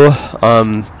new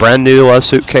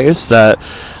suitcase that.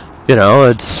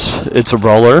 It's a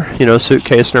roller,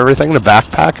 suitcase and everything. And a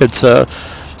backpack. It's a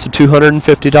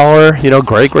 $250,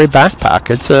 gray backpack.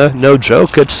 It's no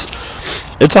joke. It's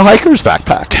a hiker's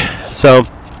backpack. So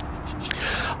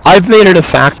I've made it a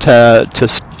fact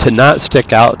to not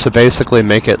stick out, to basically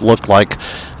make it look like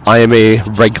I am a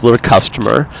regular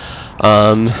customer.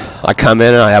 I come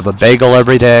in and I have a bagel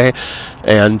every day,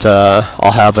 and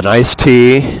I'll have an iced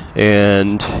tea,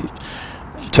 and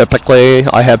typically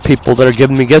I have people that are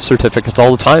giving me gift certificates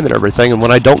all the time and everything, and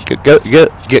when I don't get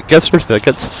gift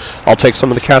certificates, I'll take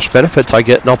some of the cash benefits I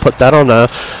get and I'll put that on a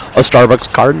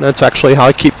Starbucks card, and that's actually how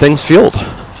I keep things fueled.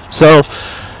 So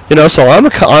so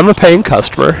I'm a paying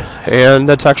customer, and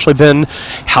that's actually been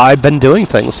how I've been doing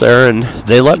things there, and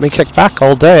they let me kick back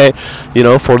all day,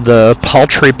 for the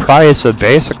paltry price of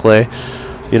basically,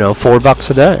 $4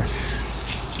 a day.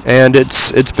 And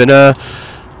it's been a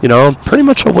pretty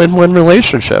much a win-win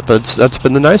relationship. That's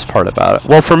been the nice part about it.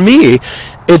 Well, for me,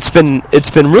 it's been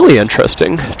really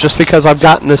interesting, just because I've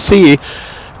gotten to see,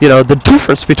 the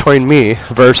difference between me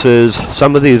versus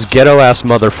some of these ghetto-ass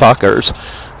motherfuckers,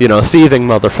 thieving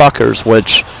motherfuckers,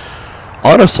 which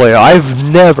honestly, I've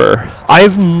never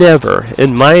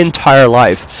in my entire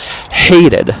life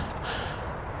hated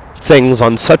things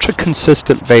on such a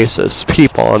consistent basis,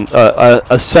 people on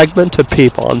a segment of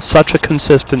people on such a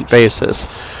consistent basis.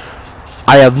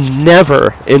 I have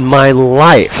never in my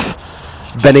life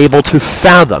been able to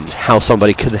fathom how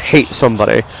somebody could hate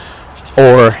somebody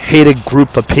or hate a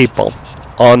group of people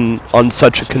on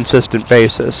such a consistent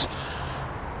basis.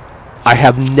 I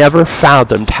have never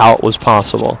fathomed how it was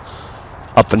possible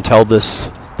up until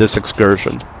this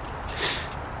excursion.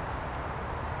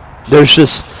 There's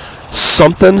just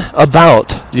something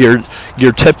about your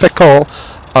typical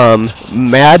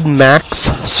Mad Max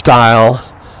style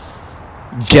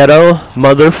ghetto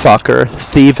motherfucker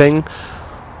thieving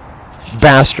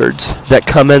bastards that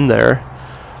come in there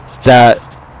that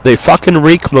they fucking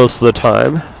reek most of the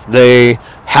time. They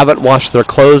haven't washed their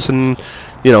clothes in,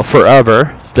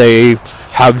 forever. They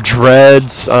have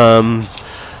dreads, or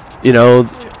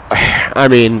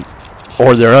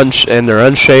they're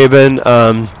unshaven.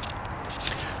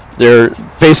 They're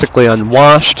basically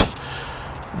unwashed.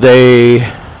 They,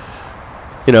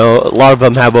 a lot of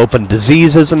them have open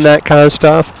diseases and that kind of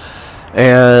stuff.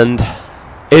 And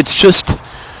it's just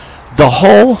the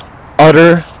whole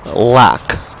utter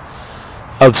lack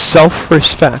of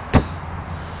self-respect.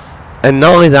 And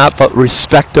not only that, but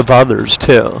respect of others,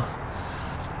 too.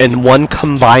 In one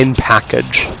combined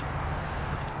package.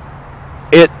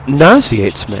 It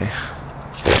nauseates me.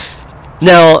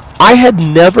 Now, I had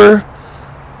never,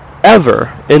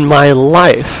 ever in my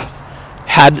life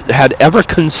had ever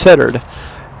considered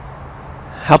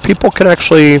how people can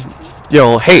actually,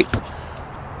 hate.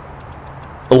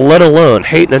 Let alone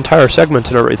hate an entire segment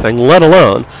and everything. Let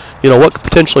alone, what could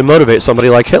potentially motivate somebody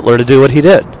like Hitler to do what he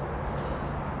did.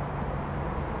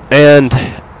 And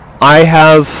I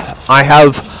have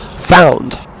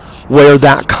found where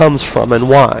that comes from and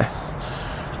why.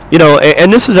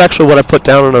 And this is actually what I put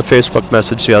down on a Facebook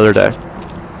message the other day.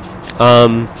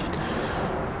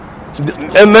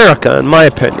 America, in my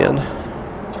opinion,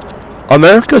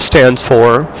 America stands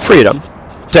for freedom,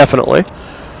 definitely.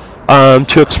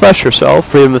 To express yourself,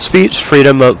 freedom of speech,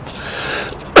 freedom of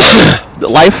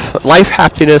life,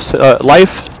 happiness,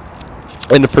 life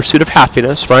in the pursuit of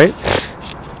happiness, right?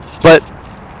 But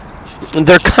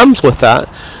there comes with that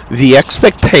the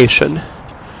expectation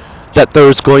that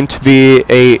there's going to be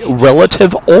a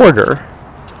relative order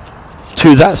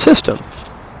to that system.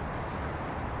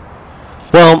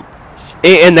 Well,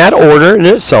 and that order in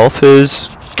itself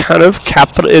is kind of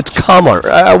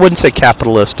I wouldn't say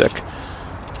capitalistic,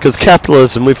 because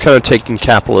capitalism, we've kind of taken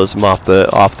capitalism off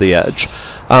the edge.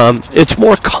 It's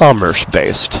more commerce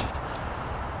based.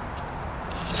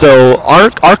 So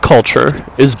our culture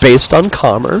is based on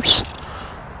commerce,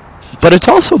 but it's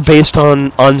also based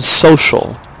on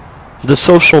social, the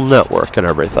social network and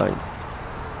everything.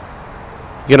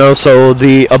 So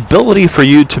the ability for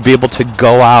you to be able to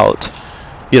go out,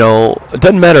 it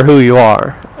doesn't matter who you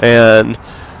are, and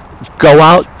go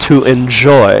out to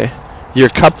enjoy your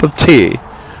cup of tea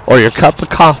or your cup of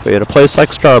coffee at a place like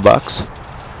Starbucks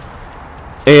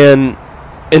and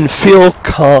feel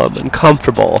calm and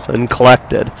comfortable and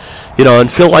collected,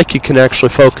 and feel like you can actually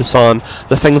focus on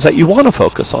the things that you want to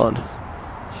focus on.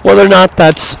 Whether or not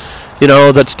that's,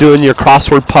 that's doing your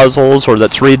crossword puzzles, or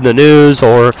that's reading the news,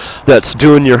 or that's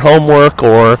doing your homework,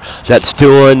 or that's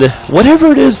doing whatever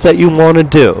it is that you want to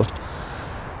do.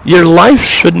 Your life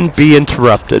shouldn't be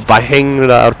interrupted by hanging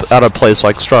out at a place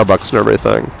like Starbucks and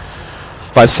everything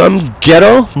by some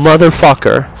ghetto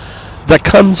motherfucker that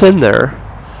comes in there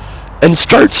and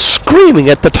starts screaming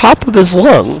at the top of his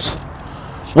lungs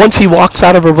once he walks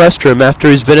out of a restroom after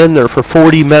he's been in there for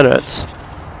 40 minutes.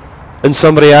 And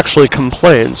somebody actually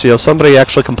complains. Somebody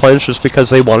actually complains just because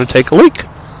they want to take a leak.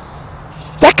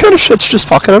 That kind of shit's just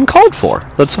fucking uncalled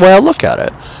for. That's the way I look at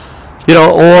it.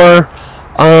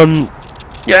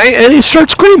 And he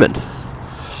starts screaming,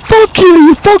 "Fuck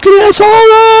you fucking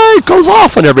asshole!" Goes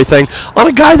off and everything on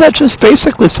a guy that just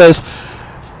basically says,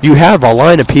 "You have a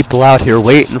line of people out here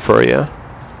waiting for you."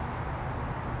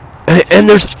 And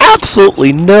there's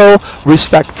absolutely no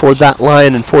respect for that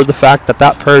line and for the fact that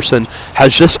that person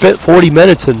has just spent 40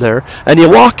 minutes in there, and you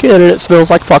walk in and it smells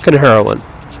like fucking heroin.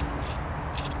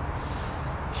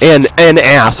 And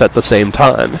ass at the same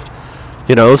time.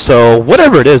 So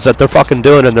whatever it is that they're fucking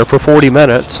doing in there for 40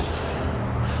 minutes,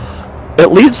 it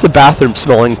leaves the bathroom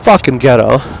smelling fucking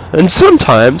ghetto. And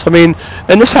sometimes, and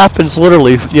this happens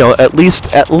literally, at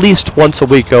least once a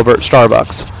week over at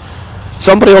Starbucks.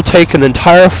 Somebody will take an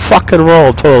entire fucking roll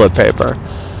of toilet paper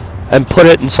and put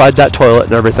it inside that toilet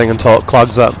and everything until it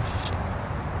clogs up.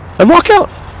 And walk out.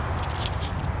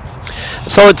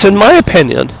 So it's in my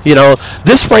opinion,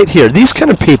 this right here, these kind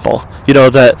of people,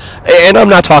 that, and I'm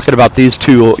not talking about these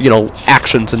two,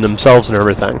 actions in themselves and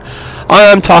everything.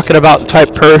 I'm talking about the type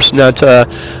of person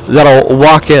that'll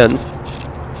walk in,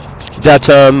 that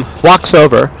walks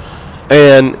over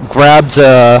and grabs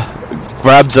a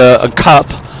cup,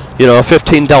 a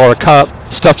 $15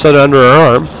 cup, stuffs it under her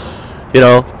arm,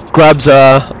 grabs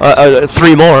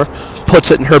three more,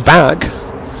 puts it in her bag.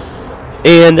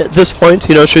 And at this point,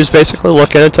 she's basically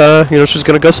looking at, she's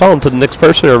going to go sell them to the next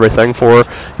person and everything for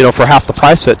half the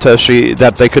price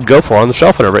that they could go for on the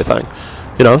shelf and everything,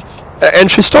 and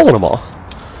she's stolen them all.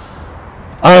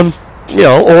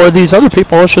 Or these other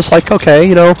people, it's just like, okay,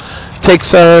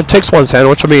 takes one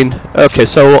sandwich. I mean, okay,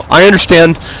 so I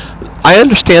understand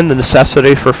the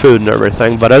necessity for food and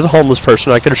everything, but as a homeless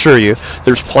person, I can assure you,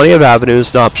 there's plenty of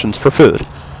avenues and options for food.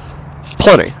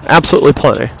 Plenty, absolutely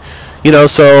plenty.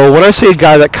 So when I see a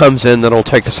guy that comes in that'll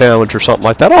take a sandwich or something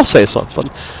like that, I'll say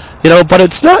something. But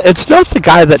it's not the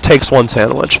guy that takes one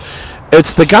sandwich.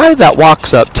 It's the guy that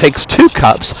walks up, takes 2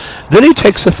 cups, then he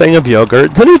takes a thing of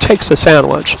yogurt, then he takes a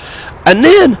sandwich. And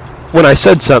then when I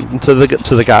said something to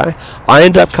the guy, I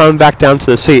end up coming back down to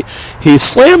the seat. He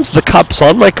slams the cups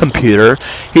on my computer.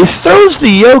 He throws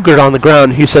the yogurt on the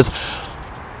ground. He says,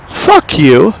 "Fuck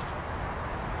you,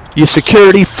 you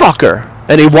security fucker,"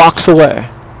 and he walks away.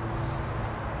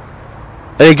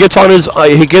 And he gets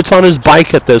on his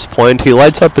bike at this point. He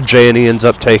lights up a J and he ends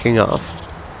up taking off.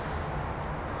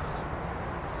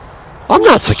 I'm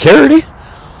not security.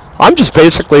 I'm just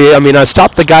basically, I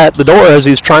stopped the guy at the door as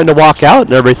he's trying to walk out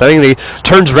and everything, and he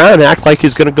turns around and acts like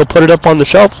he's going to go put it up on the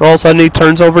shelf, and all of a sudden he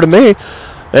turns over to me,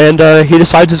 and he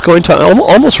decides he's going to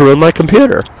almost ruin my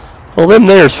computer. Well, then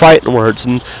there's fighting words,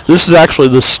 and this is actually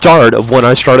the start of when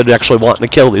I started actually wanting to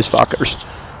kill these fuckers.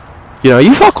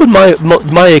 You fuck with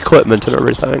my equipment and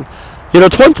everything.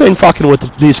 It's one thing fucking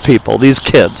with these people, these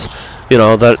kids,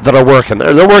 that are working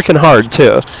there. They're working hard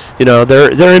too.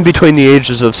 They're in between the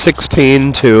ages of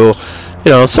 16 to,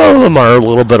 some of them are a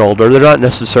little bit older. They're not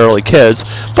necessarily kids.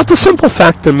 But the simple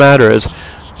fact of the matter is,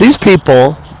 these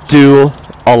people do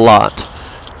a lot.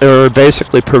 They're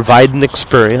basically provide an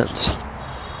experience.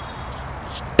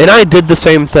 And I did the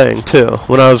same thing too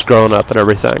when I was growing up and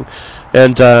everything.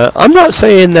 And I'm not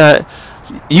saying that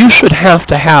you should have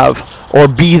to have or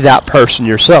be that person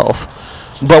yourself.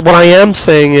 But what I am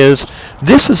saying is,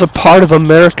 this is a part of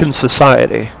American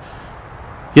society.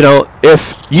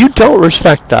 If you don't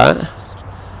respect that,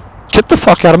 get the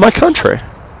fuck out of my country.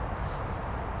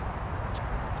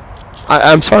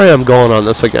 I'm sorry I'm going on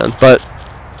this again, but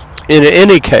in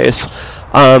any case,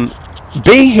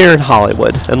 being here in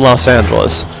Hollywood and Los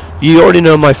Angeles, you already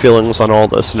know my feelings on all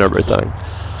this and everything.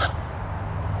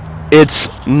 It's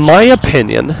my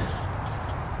opinion,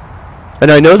 and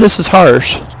I know this is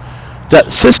harsh, that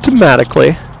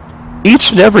systematically,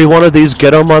 each and every one of these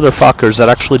ghetto motherfuckers that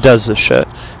actually does this shit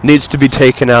needs to be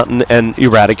taken out and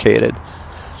eradicated.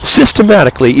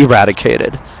 Systematically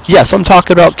eradicated. Yes, I'm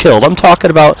talking about killed. I'm talking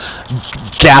about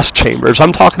gas chambers.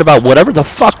 I'm talking about whatever the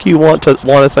fuck you want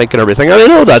to think and everything. I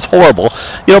know that's horrible,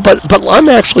 but I'm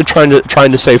actually trying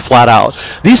to say flat out,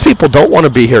 these people don't want to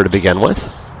be here to begin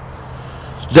with.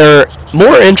 They're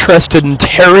more interested in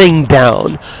tearing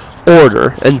down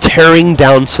order and tearing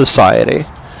down society.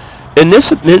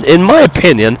 In my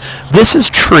opinion, this is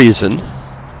treason.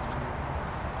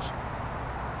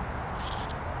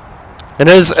 And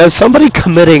as somebody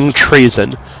committing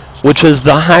treason, which is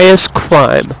the highest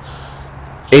crime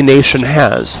a nation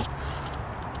has,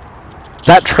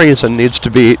 that treason needs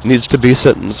to be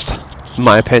sentenced, in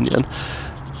my opinion.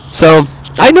 So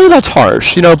I know that's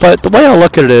harsh, but the way I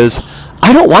look at it is,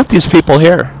 I don't want these people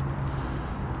here.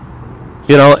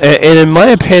 And in my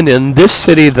opinion, this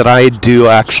city that I do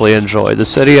actually enjoy, the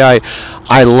city I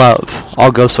love,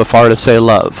 I'll go so far to say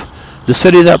love, the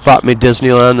city that brought me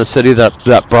Disneyland, the city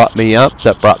that brought me up,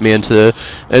 that brought me into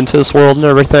this world and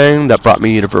everything, that brought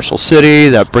me Universal City,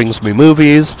 that brings me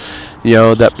movies,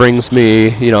 that brings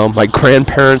me, my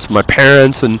grandparents, my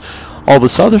parents, and all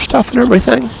this other stuff and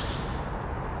everything.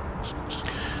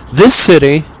 This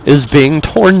city is being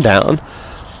torn down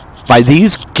by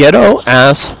these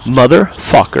ghetto-ass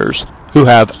motherfuckers who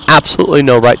have absolutely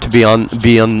no right to be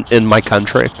in my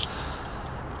country.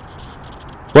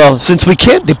 Well, since we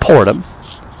can't deport them,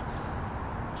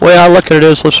 the way I look at it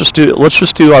is, let's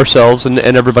just do ourselves and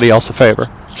everybody else a favor.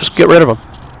 Just get rid of them.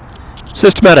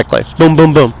 Systematically. Boom,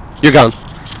 boom, boom. You're gone.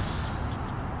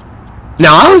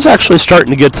 Now, I was actually starting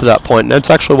to get to that point, and that's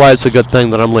actually why it's a good thing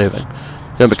that I'm leaving.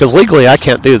 Because legally I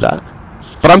can't do that.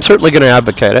 But I'm certainly going to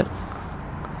advocate it.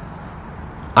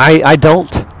 I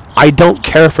don't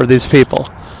care for these people.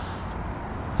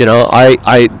 You know,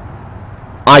 I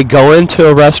go into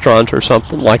a restaurant or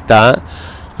something like that,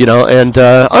 you know, and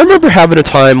I remember having a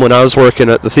time when I was working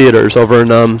at the theaters over at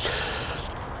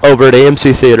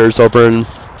AMC Theaters over in,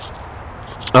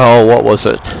 oh, what was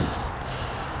it?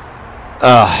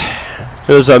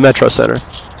 It was a Metro Center.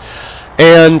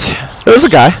 And there was a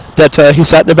guy that he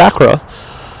sat in the back row,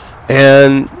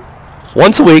 and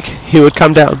once a week he would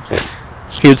come down.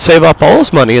 He would save up all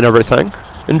his money and everything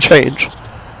and change.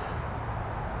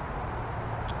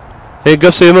 He'd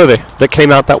go see a movie that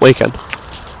came out that weekend,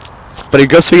 but he'd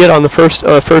go see it on the first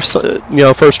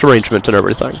arrangement and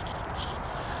everything.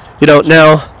 You know,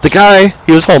 now the guy,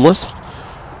 he was homeless.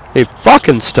 He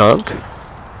fucking stunk,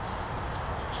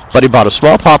 but he bought a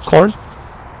small popcorn.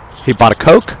 He bought a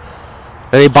Coke.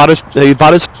 And he bought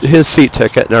his seat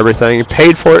ticket and everything. He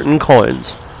paid for it in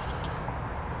coins.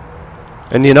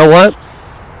 And you know what?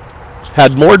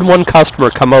 Had more than one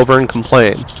customer come over and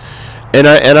complain. And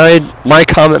my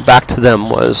comment back to them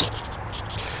was,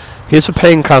 he's a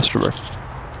paying customer.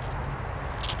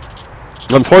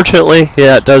 Unfortunately,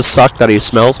 yeah, it does suck that he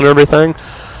smells and everything.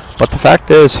 But the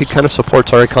fact is, he kind of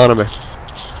supports our economy.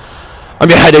 I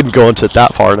mean, I didn't go into it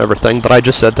that far and everything, but I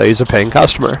just said that he's a paying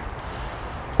customer.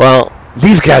 Well,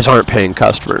 these guys aren't paying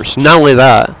customers. Not only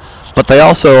that, but they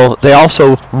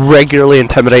also regularly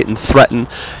intimidate and threaten.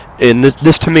 And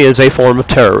this to me is a form of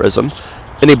terrorism.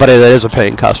 Anybody that is a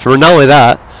paying customer. Not only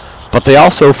that, but they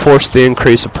also force the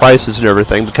increase of prices and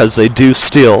everything because they do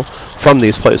steal from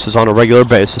these places on a regular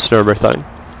basis and everything.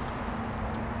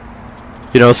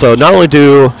 You know, so not only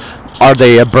are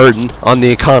they a burden on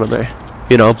the economy,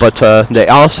 you know, but they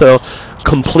also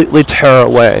completely tear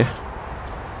away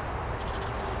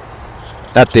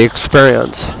at the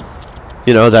experience,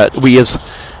 you know, that we as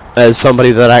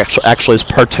somebody that actually is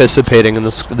participating in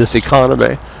this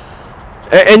economy.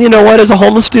 And you know what, as a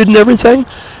homeless dude and everything,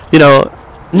 you know,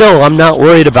 no, I'm not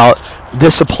worried about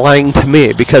this applying to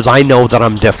me because I know that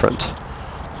I'm different.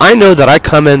 I know that I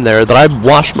come in there, that I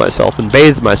wash myself and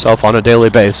bathe myself on a daily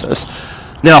basis.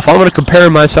 Now, if I'm going to compare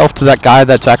myself to that guy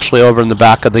that's actually over in the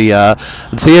back of the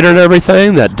theater and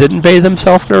everything, that didn't bathe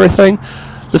himself and everything,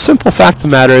 the simple fact of the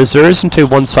matter is there isn't a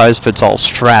one-size-fits-all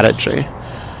strategy.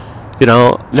 You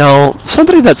know, now,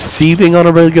 somebody that's thieving on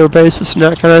a regular basis and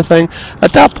that kind of thing,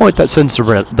 at that point that sends the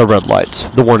red lights,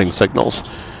 the warning signals.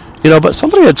 You know, but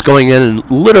somebody that's going in and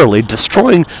literally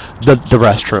destroying the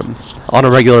restroom on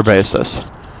a regular basis,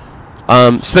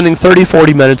 spending 30,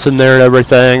 40 minutes in there and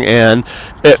everything, and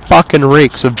it fucking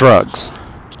reeks of drugs.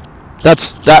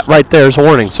 That right there is a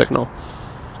warning signal.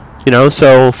 You know,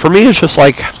 so for me it's just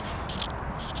like,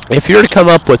 if you're to come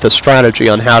up with a strategy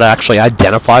on how to actually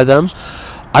identify them,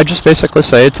 I just basically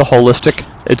say it's a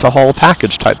whole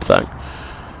package type thing.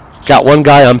 Got one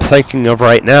guy I'm thinking of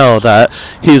right now that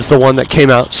he's the one that came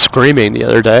out screaming the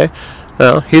other day.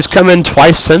 He's come in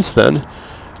twice since then,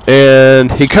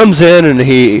 and he comes in and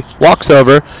he walks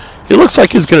over. He looks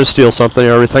like he's going to steal something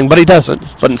or everything, but he doesn't.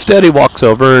 But instead he walks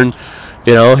over and,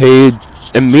 you know, he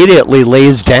immediately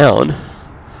lays down.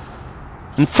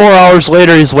 And 4 hours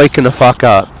later he's waking the fuck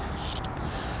up.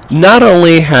 Not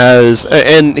only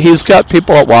and he's got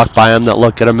people that walk by him that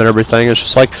look at him and everything. It's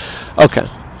just like, okay,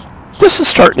 this is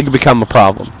starting to become a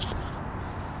problem.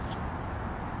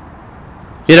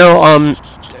 You know, and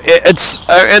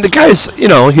the guy's, you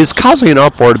know, he's causing an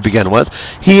uproar to begin with.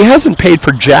 He hasn't paid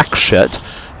for jack shit,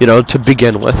 you know, to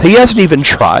begin with. He hasn't even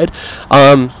tried.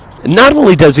 Not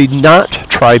only does he not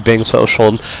try being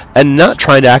social and not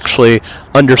trying to actually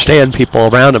understand people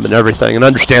around him and everything and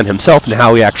understand himself and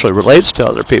how he actually relates to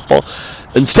other people,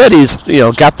 instead he's, you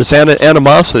know, got this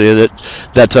animosity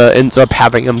that ends up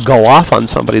having him go off on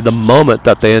somebody the moment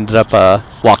that they ended up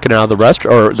walking out of the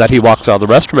restroom, or that he walks out of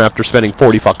the restroom after spending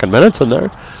 40 fucking minutes in there.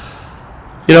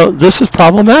 You know, this is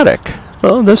problematic.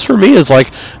 Well, this for me is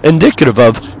like indicative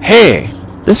of, hey,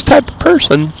 this type of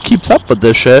person keeps up with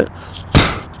this shit.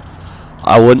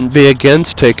 I wouldn't be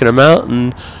against taking him out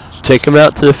and take him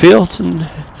out to the fields and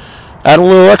add a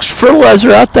little extra fertilizer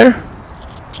out there.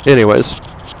 Anyways,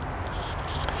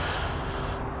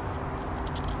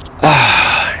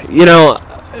 you know,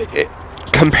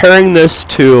 comparing this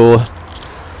to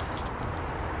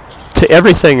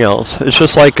everything else, it's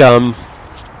just like I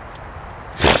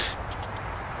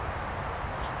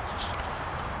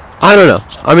don't know.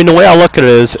 I mean, the way I look at it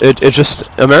is, it's just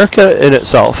America in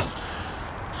itself.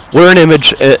 We're an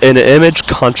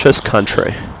image-conscious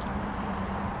country,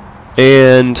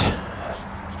 and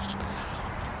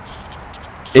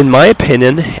in my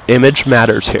opinion, image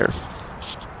matters here.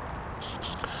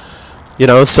 You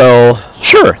know, so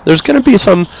sure, there's going to be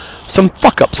some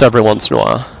fuck-ups every once in a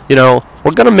while. You know,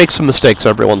 we're going to make some mistakes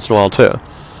every once in a while too.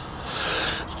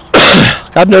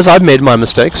 God knows I've made my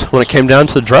mistakes when it came down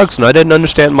to the drugs, and I didn't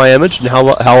understand my image and how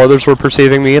others were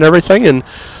perceiving me and everything, and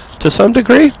to some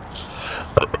degree,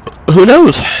 who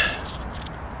knows?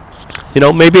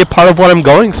 Maybe a part of what I'm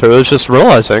going through is just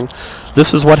realizing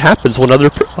this is what happens when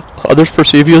others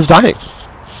perceive you as dying.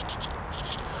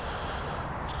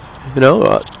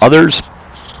 Others,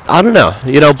 I don't know.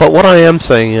 But what I am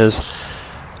saying is,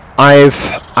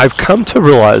 I've come to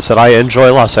realize that I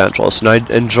enjoy Los Angeles and I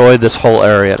enjoy this whole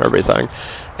area and everything,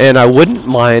 and I wouldn't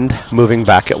mind moving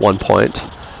back at one point,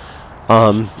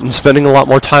 and spending a lot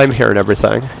more time here and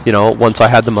everything. Once I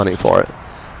had the money for it.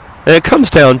 And it comes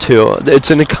down to,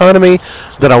 it's an economy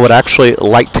that I would actually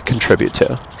like to contribute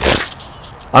to.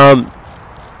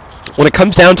 When it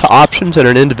comes down to options at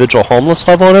an individual homeless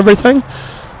level and everything,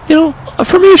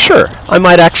 for me, sure, I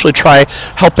might actually try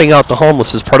helping out the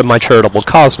homeless as part of my charitable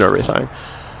cause and everything.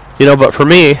 But for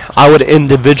me, I would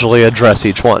individually address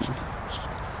each one.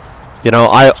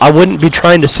 I wouldn't be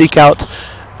trying to seek out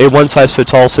a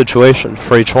one-size-fits-all situation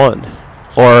for each one,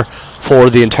 or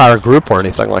for the entire group or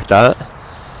anything like that.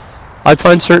 I'd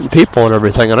find certain people and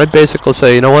everything, and I'd basically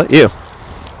say, I'm going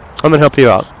to help you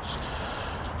out.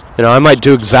 I might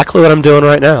do exactly what I'm doing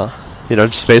right now.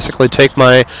 Just basically take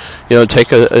my,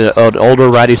 take an older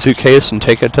ratty suitcase and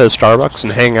take it to Starbucks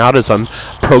and hang out as I'm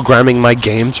programming my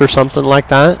games or something like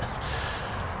that.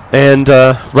 And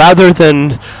rather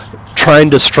than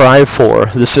trying to strive for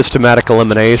the systematic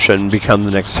elimination, become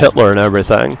the next Hitler and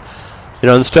everything,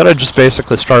 instead I just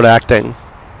basically start acting,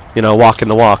 walking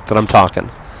the walk that I'm talking.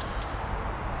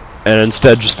 And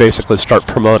instead just basically start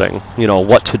promoting,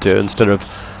 what to do instead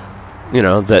of,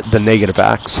 the negative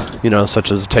acts,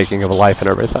 such as the taking of a life and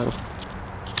everything.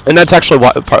 And that's actually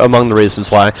among the reasons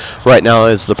why right now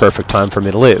is the perfect time for me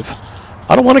to leave.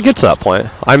 I don't want to get to that point.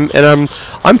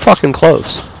 I'm fucking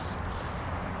close.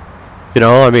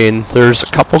 There's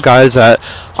a couple guys that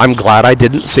I'm glad I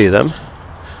didn't see them,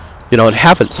 and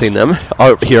haven't seen them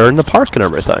out here in the park and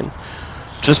everything.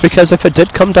 Just because if it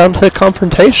did come down to a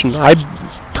confrontation, I'd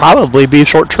probably be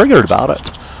short-triggered about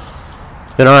it.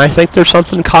 I think there's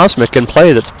something cosmic in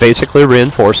play that's basically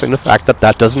reinforcing the fact that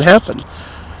that doesn't happen.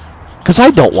 Because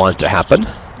I don't want it to happen.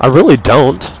 I really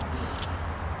don't.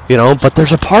 But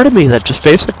there's a part of me that just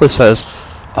basically says,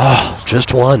 oh,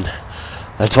 just one.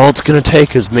 That's all it's going to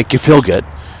take is make you feel good.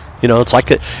 It's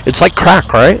like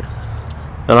crack, right?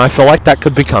 And I feel like that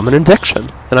could become an addiction.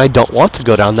 And I don't want to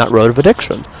go down that road of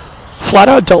addiction. Flat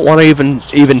out don't want to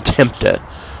even tempt it.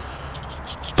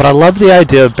 But I love the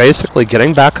idea of basically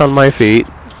getting back on my feet,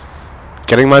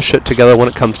 getting my shit together when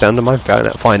it comes down to my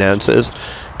finances,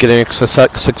 getting a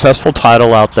successful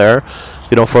title out there,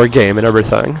 for a game and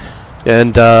everything.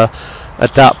 And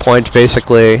at that point,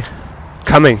 basically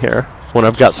coming here when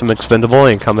I've got some expendable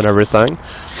income and everything,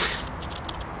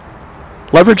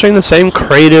 leveraging the same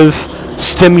creative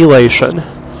stimulation.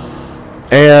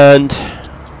 And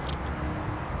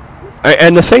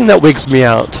the thing that wigs me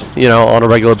out, on a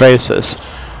regular basis,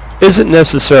 isn't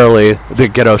necessarily the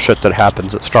ghetto shit that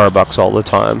happens at Starbucks all the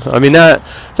time.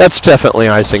 That's definitely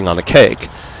icing on a cake.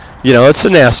 It's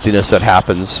the nastiness that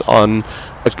happens on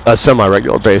a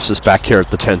semi-regular basis back here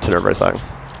at the tent and everything.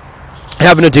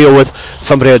 Having to deal with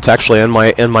somebody that's actually in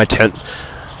my tent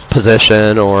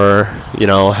position, or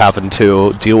having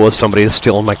to deal with somebody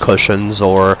stealing my cushions,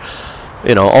 or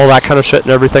all that kind of shit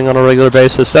and everything on a regular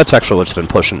basis. That's actually what's been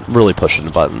really pushing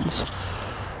the buttons.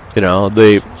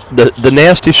 The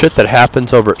nasty shit that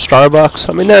happens over at Starbucks,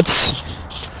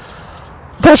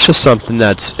 that's just something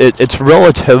it's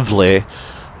relatively,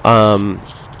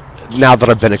 now that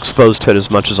I've been exposed to it as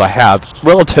much as I have,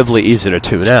 relatively easy to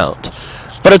tune out.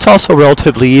 But it's also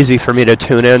relatively easy for me to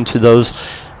tune in to those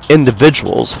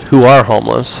individuals who are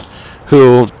homeless,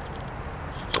 who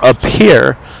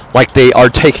appear like they are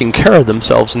taking care of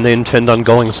themselves and they intend on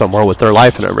going somewhere with their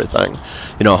life and everything.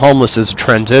 Homeless is a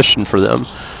transition for them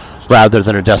rather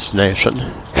than a destination.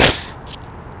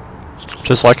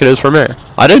 Just like it is for me.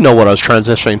 I didn't know what I was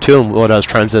transitioning to and what I was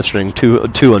transitioning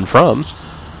to and from.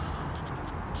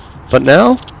 But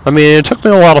now, it took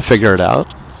me a while to figure it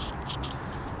out.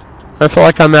 I feel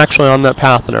like I'm actually on that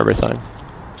path and everything.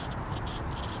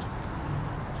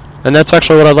 And that's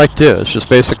actually what I'd like to do. It's just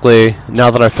basically, now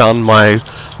that I found my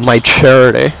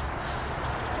charity,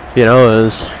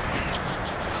 is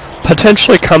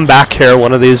potentially come back here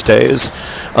one of these days,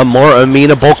 a more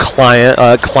amenable climate.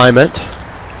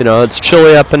 It's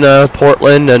chilly up in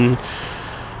Portland, and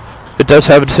it does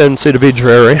have a tendency to be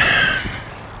dreary.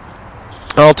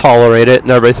 I'll tolerate it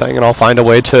and everything, and I'll find a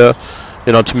way to,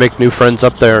 to make new friends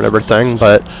up there and everything,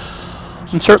 but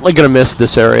I'm certainly going to miss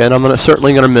this area, and I'm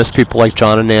certainly going to miss people like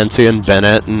John and Nancy and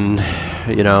Bennett and,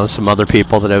 some other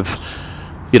people that have,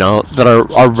 that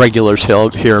are regulars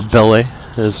here. Billy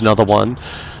is another one,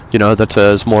 that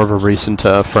is more of a recent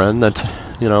friend that,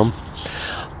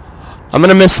 I'm going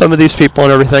to miss some of these people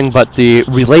and everything, but the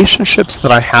relationships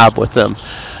that I have with them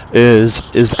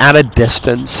is at a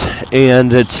distance,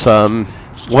 and it's,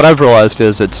 what I've realized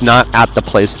is it's not at the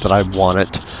place that I want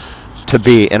it to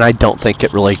be, and I don't think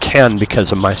it really can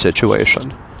because of my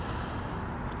situation.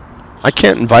 I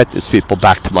can't invite these people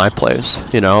back to my place,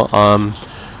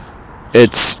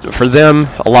 It's, for them,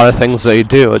 a lot of things they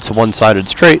do, it's a one-sided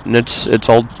street, and it's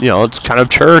all, it's kind of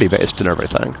charity-based and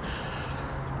everything.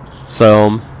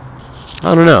 So,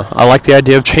 I don't know. I like the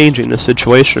idea of changing the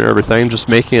situation and everything, just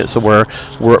making it so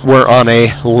we're on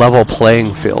a level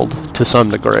playing field to some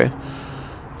degree.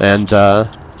 And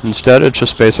instead, it's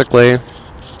just basically,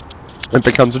 it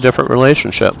becomes a different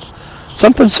relationship.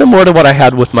 Something similar to what I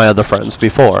had with my other friends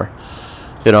before,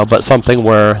 but something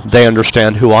where they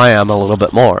understand who I am a little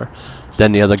bit more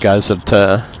than the other guys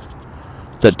that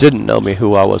didn't know me,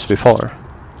 who I was before,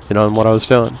 and what I was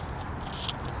doing.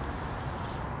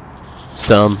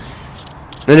 So,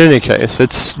 in any case,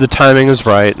 the timing is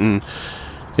right, and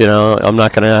I'm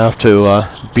not going to have to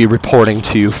be reporting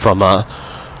to you from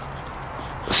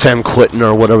San Quentin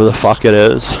or whatever the fuck it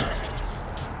is.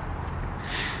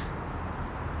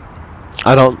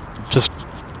 I just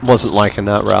wasn't liking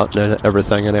that route and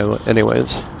everything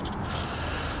anyways.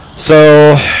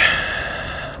 So,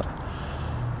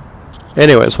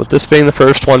 anyways, with this being the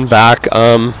first one back,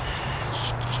 I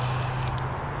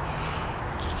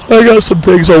got some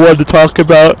things I wanted to talk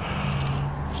about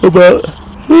the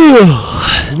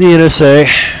NSA,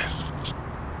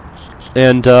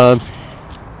 and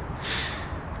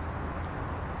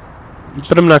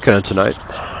but I'm not going to tonight.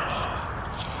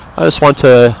 I just want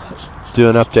to do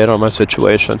an update on my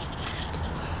situation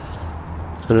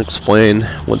and explain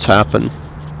what's happened.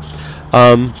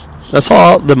 I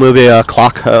saw the movie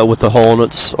Clock with a Hole in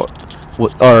Its,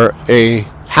 or A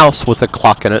House with a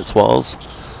Clock in Its Walls.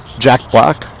 Jack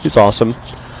Black, he's awesome.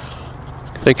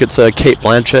 I think it's Kate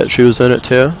Blanchett, she was in it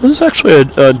too. This is actually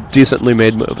a decently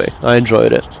made movie. I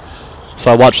enjoyed it.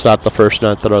 So I watched that the first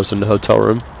night that I was in the hotel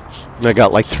room. And I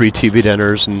got like 3 TV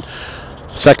dinners, and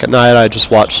second night I just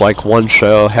watched like one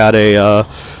show, had a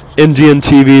Indian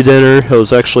TV dinner. It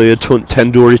was actually a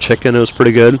tandoori chicken, it was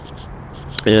pretty good.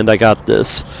 And I got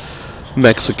this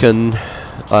Mexican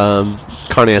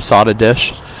carne asada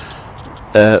dish.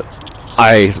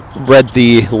 I read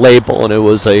the label, and it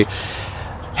was a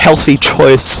healthy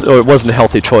choice, or it wasn't a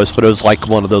healthy choice, but it was like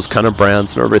one of those kind of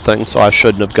brands and everything, so I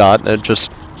shouldn't have gotten it.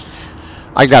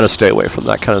 I gotta stay away from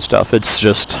that kind of stuff. It's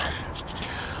just,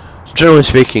 generally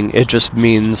speaking, it just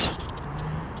means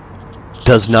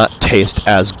does not taste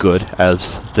as good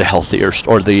as the healthier,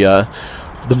 or the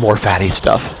more fatty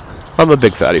stuff. I'm a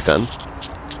big fatty fan.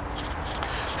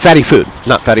 Fatty food,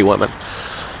 not fatty women.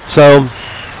 So,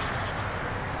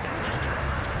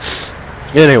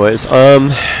 anyways, other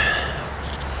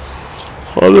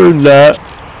than that,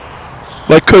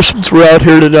 my cushions were out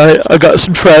here tonight. I got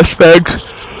some trash bags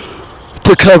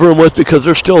to cover them with because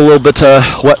they're still a little bit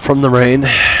wet from the rain.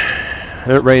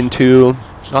 It rained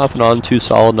off and on 2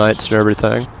 solid nights and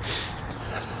everything.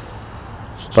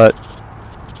 But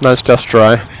nice dust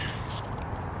dry.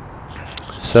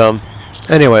 So,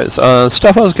 anyways,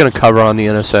 stuff I was going to cover on the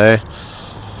NSA.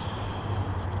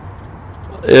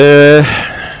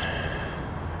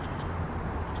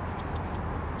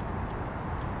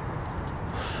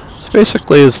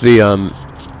 Basically is the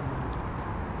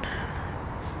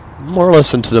more or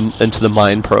less into the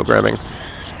mind programming.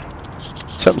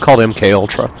 Something called MK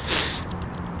Ultra.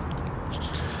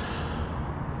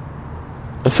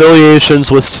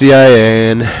 Affiliations with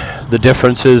CIA and the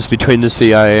differences between the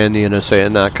CIA and the NSA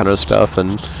and that kind of stuff,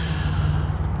 and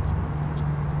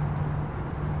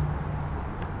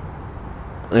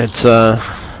it's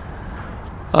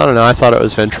I don't know, I thought it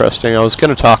was interesting. I was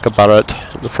going to talk about it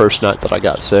the first night that I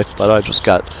got sick, but I just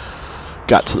got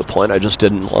to the point I just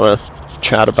didn't want to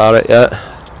chat about it yet.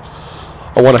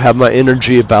 I want to have my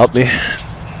energy about me.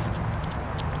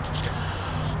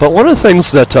 But one of the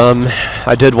things that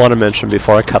I did want to mention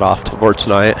before I cut off for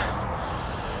tonight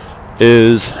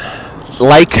is,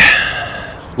 like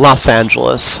Los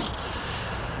Angeles,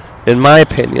 in my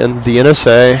opinion, the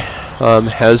NSA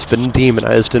has been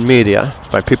demonized in media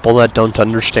by people that don't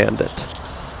understand it.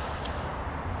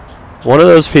 One of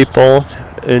those people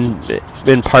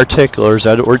in particular is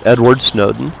Edward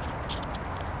Snowden,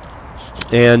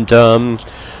 and a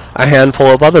handful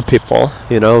of other people,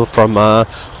 from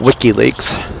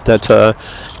WikiLeaks that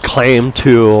claim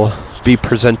to be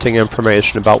presenting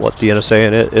information about what the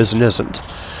NSA is and isn't.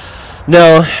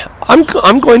 Now,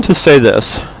 I'm going to say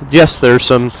this. Yes, there's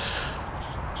some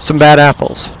bad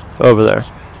apples over there,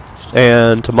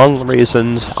 and among the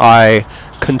reasons I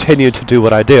continue to do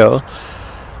what I do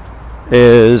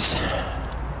is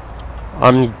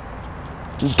I'm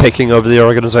taking over the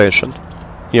organization,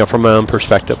 from my own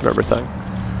perspective and everything.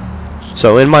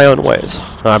 So in my own ways,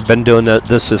 I've been doing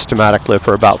this systematically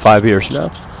for about 5 years now.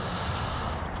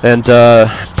 And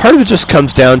part of it just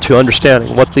comes down to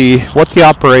understanding what the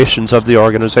operations of the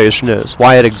organization is,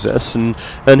 why it exists, and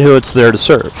who it's there to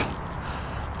serve.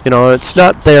 It's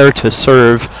not there to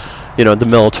serve, the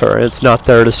military. It's not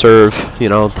there to serve,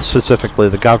 specifically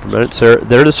the government. It's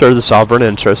there to serve the sovereign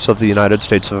interests of the United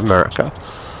States of America,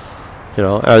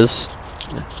 as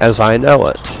I know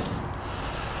it.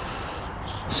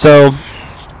 So,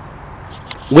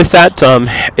 with that,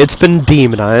 it's been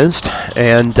demonized,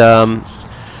 and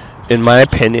in my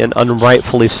opinion,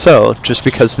 unrightfully so, just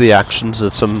because of the actions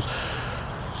of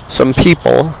some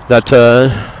people that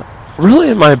really,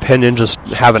 in my opinion, just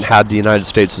haven't had the United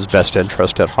States' best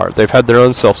interest at heart. They've had their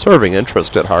own self-serving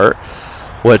interest at heart,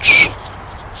 which,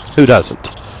 who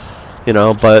doesn't?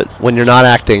 But when you're not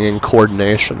acting in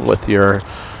coordination with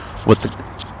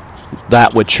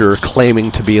that which you're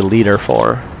claiming to be a leader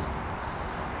for,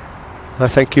 I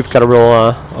think you've got a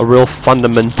real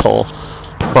fundamental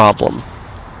problem.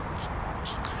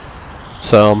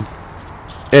 So,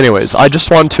 anyways, I just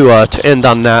want to end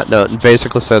on that note and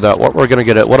basically say that what I'm going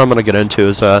to get into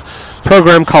is a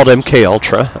program called MK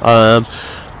Ultra,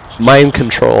 mind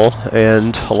control,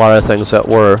 and a lot of things that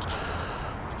were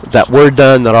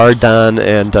done, that are done,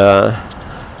 and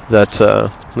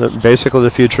that basically the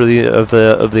future of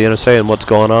the NSA and what's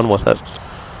going on with it,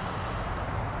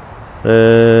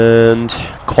 and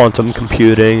quantum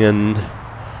computing and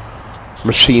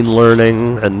machine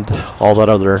learning and all that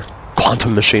other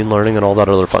quantum machine learning and all that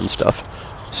other fun stuff.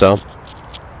 So,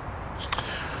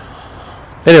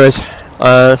 anyways,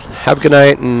 have a good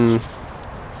night, and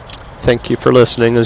thank you for listening.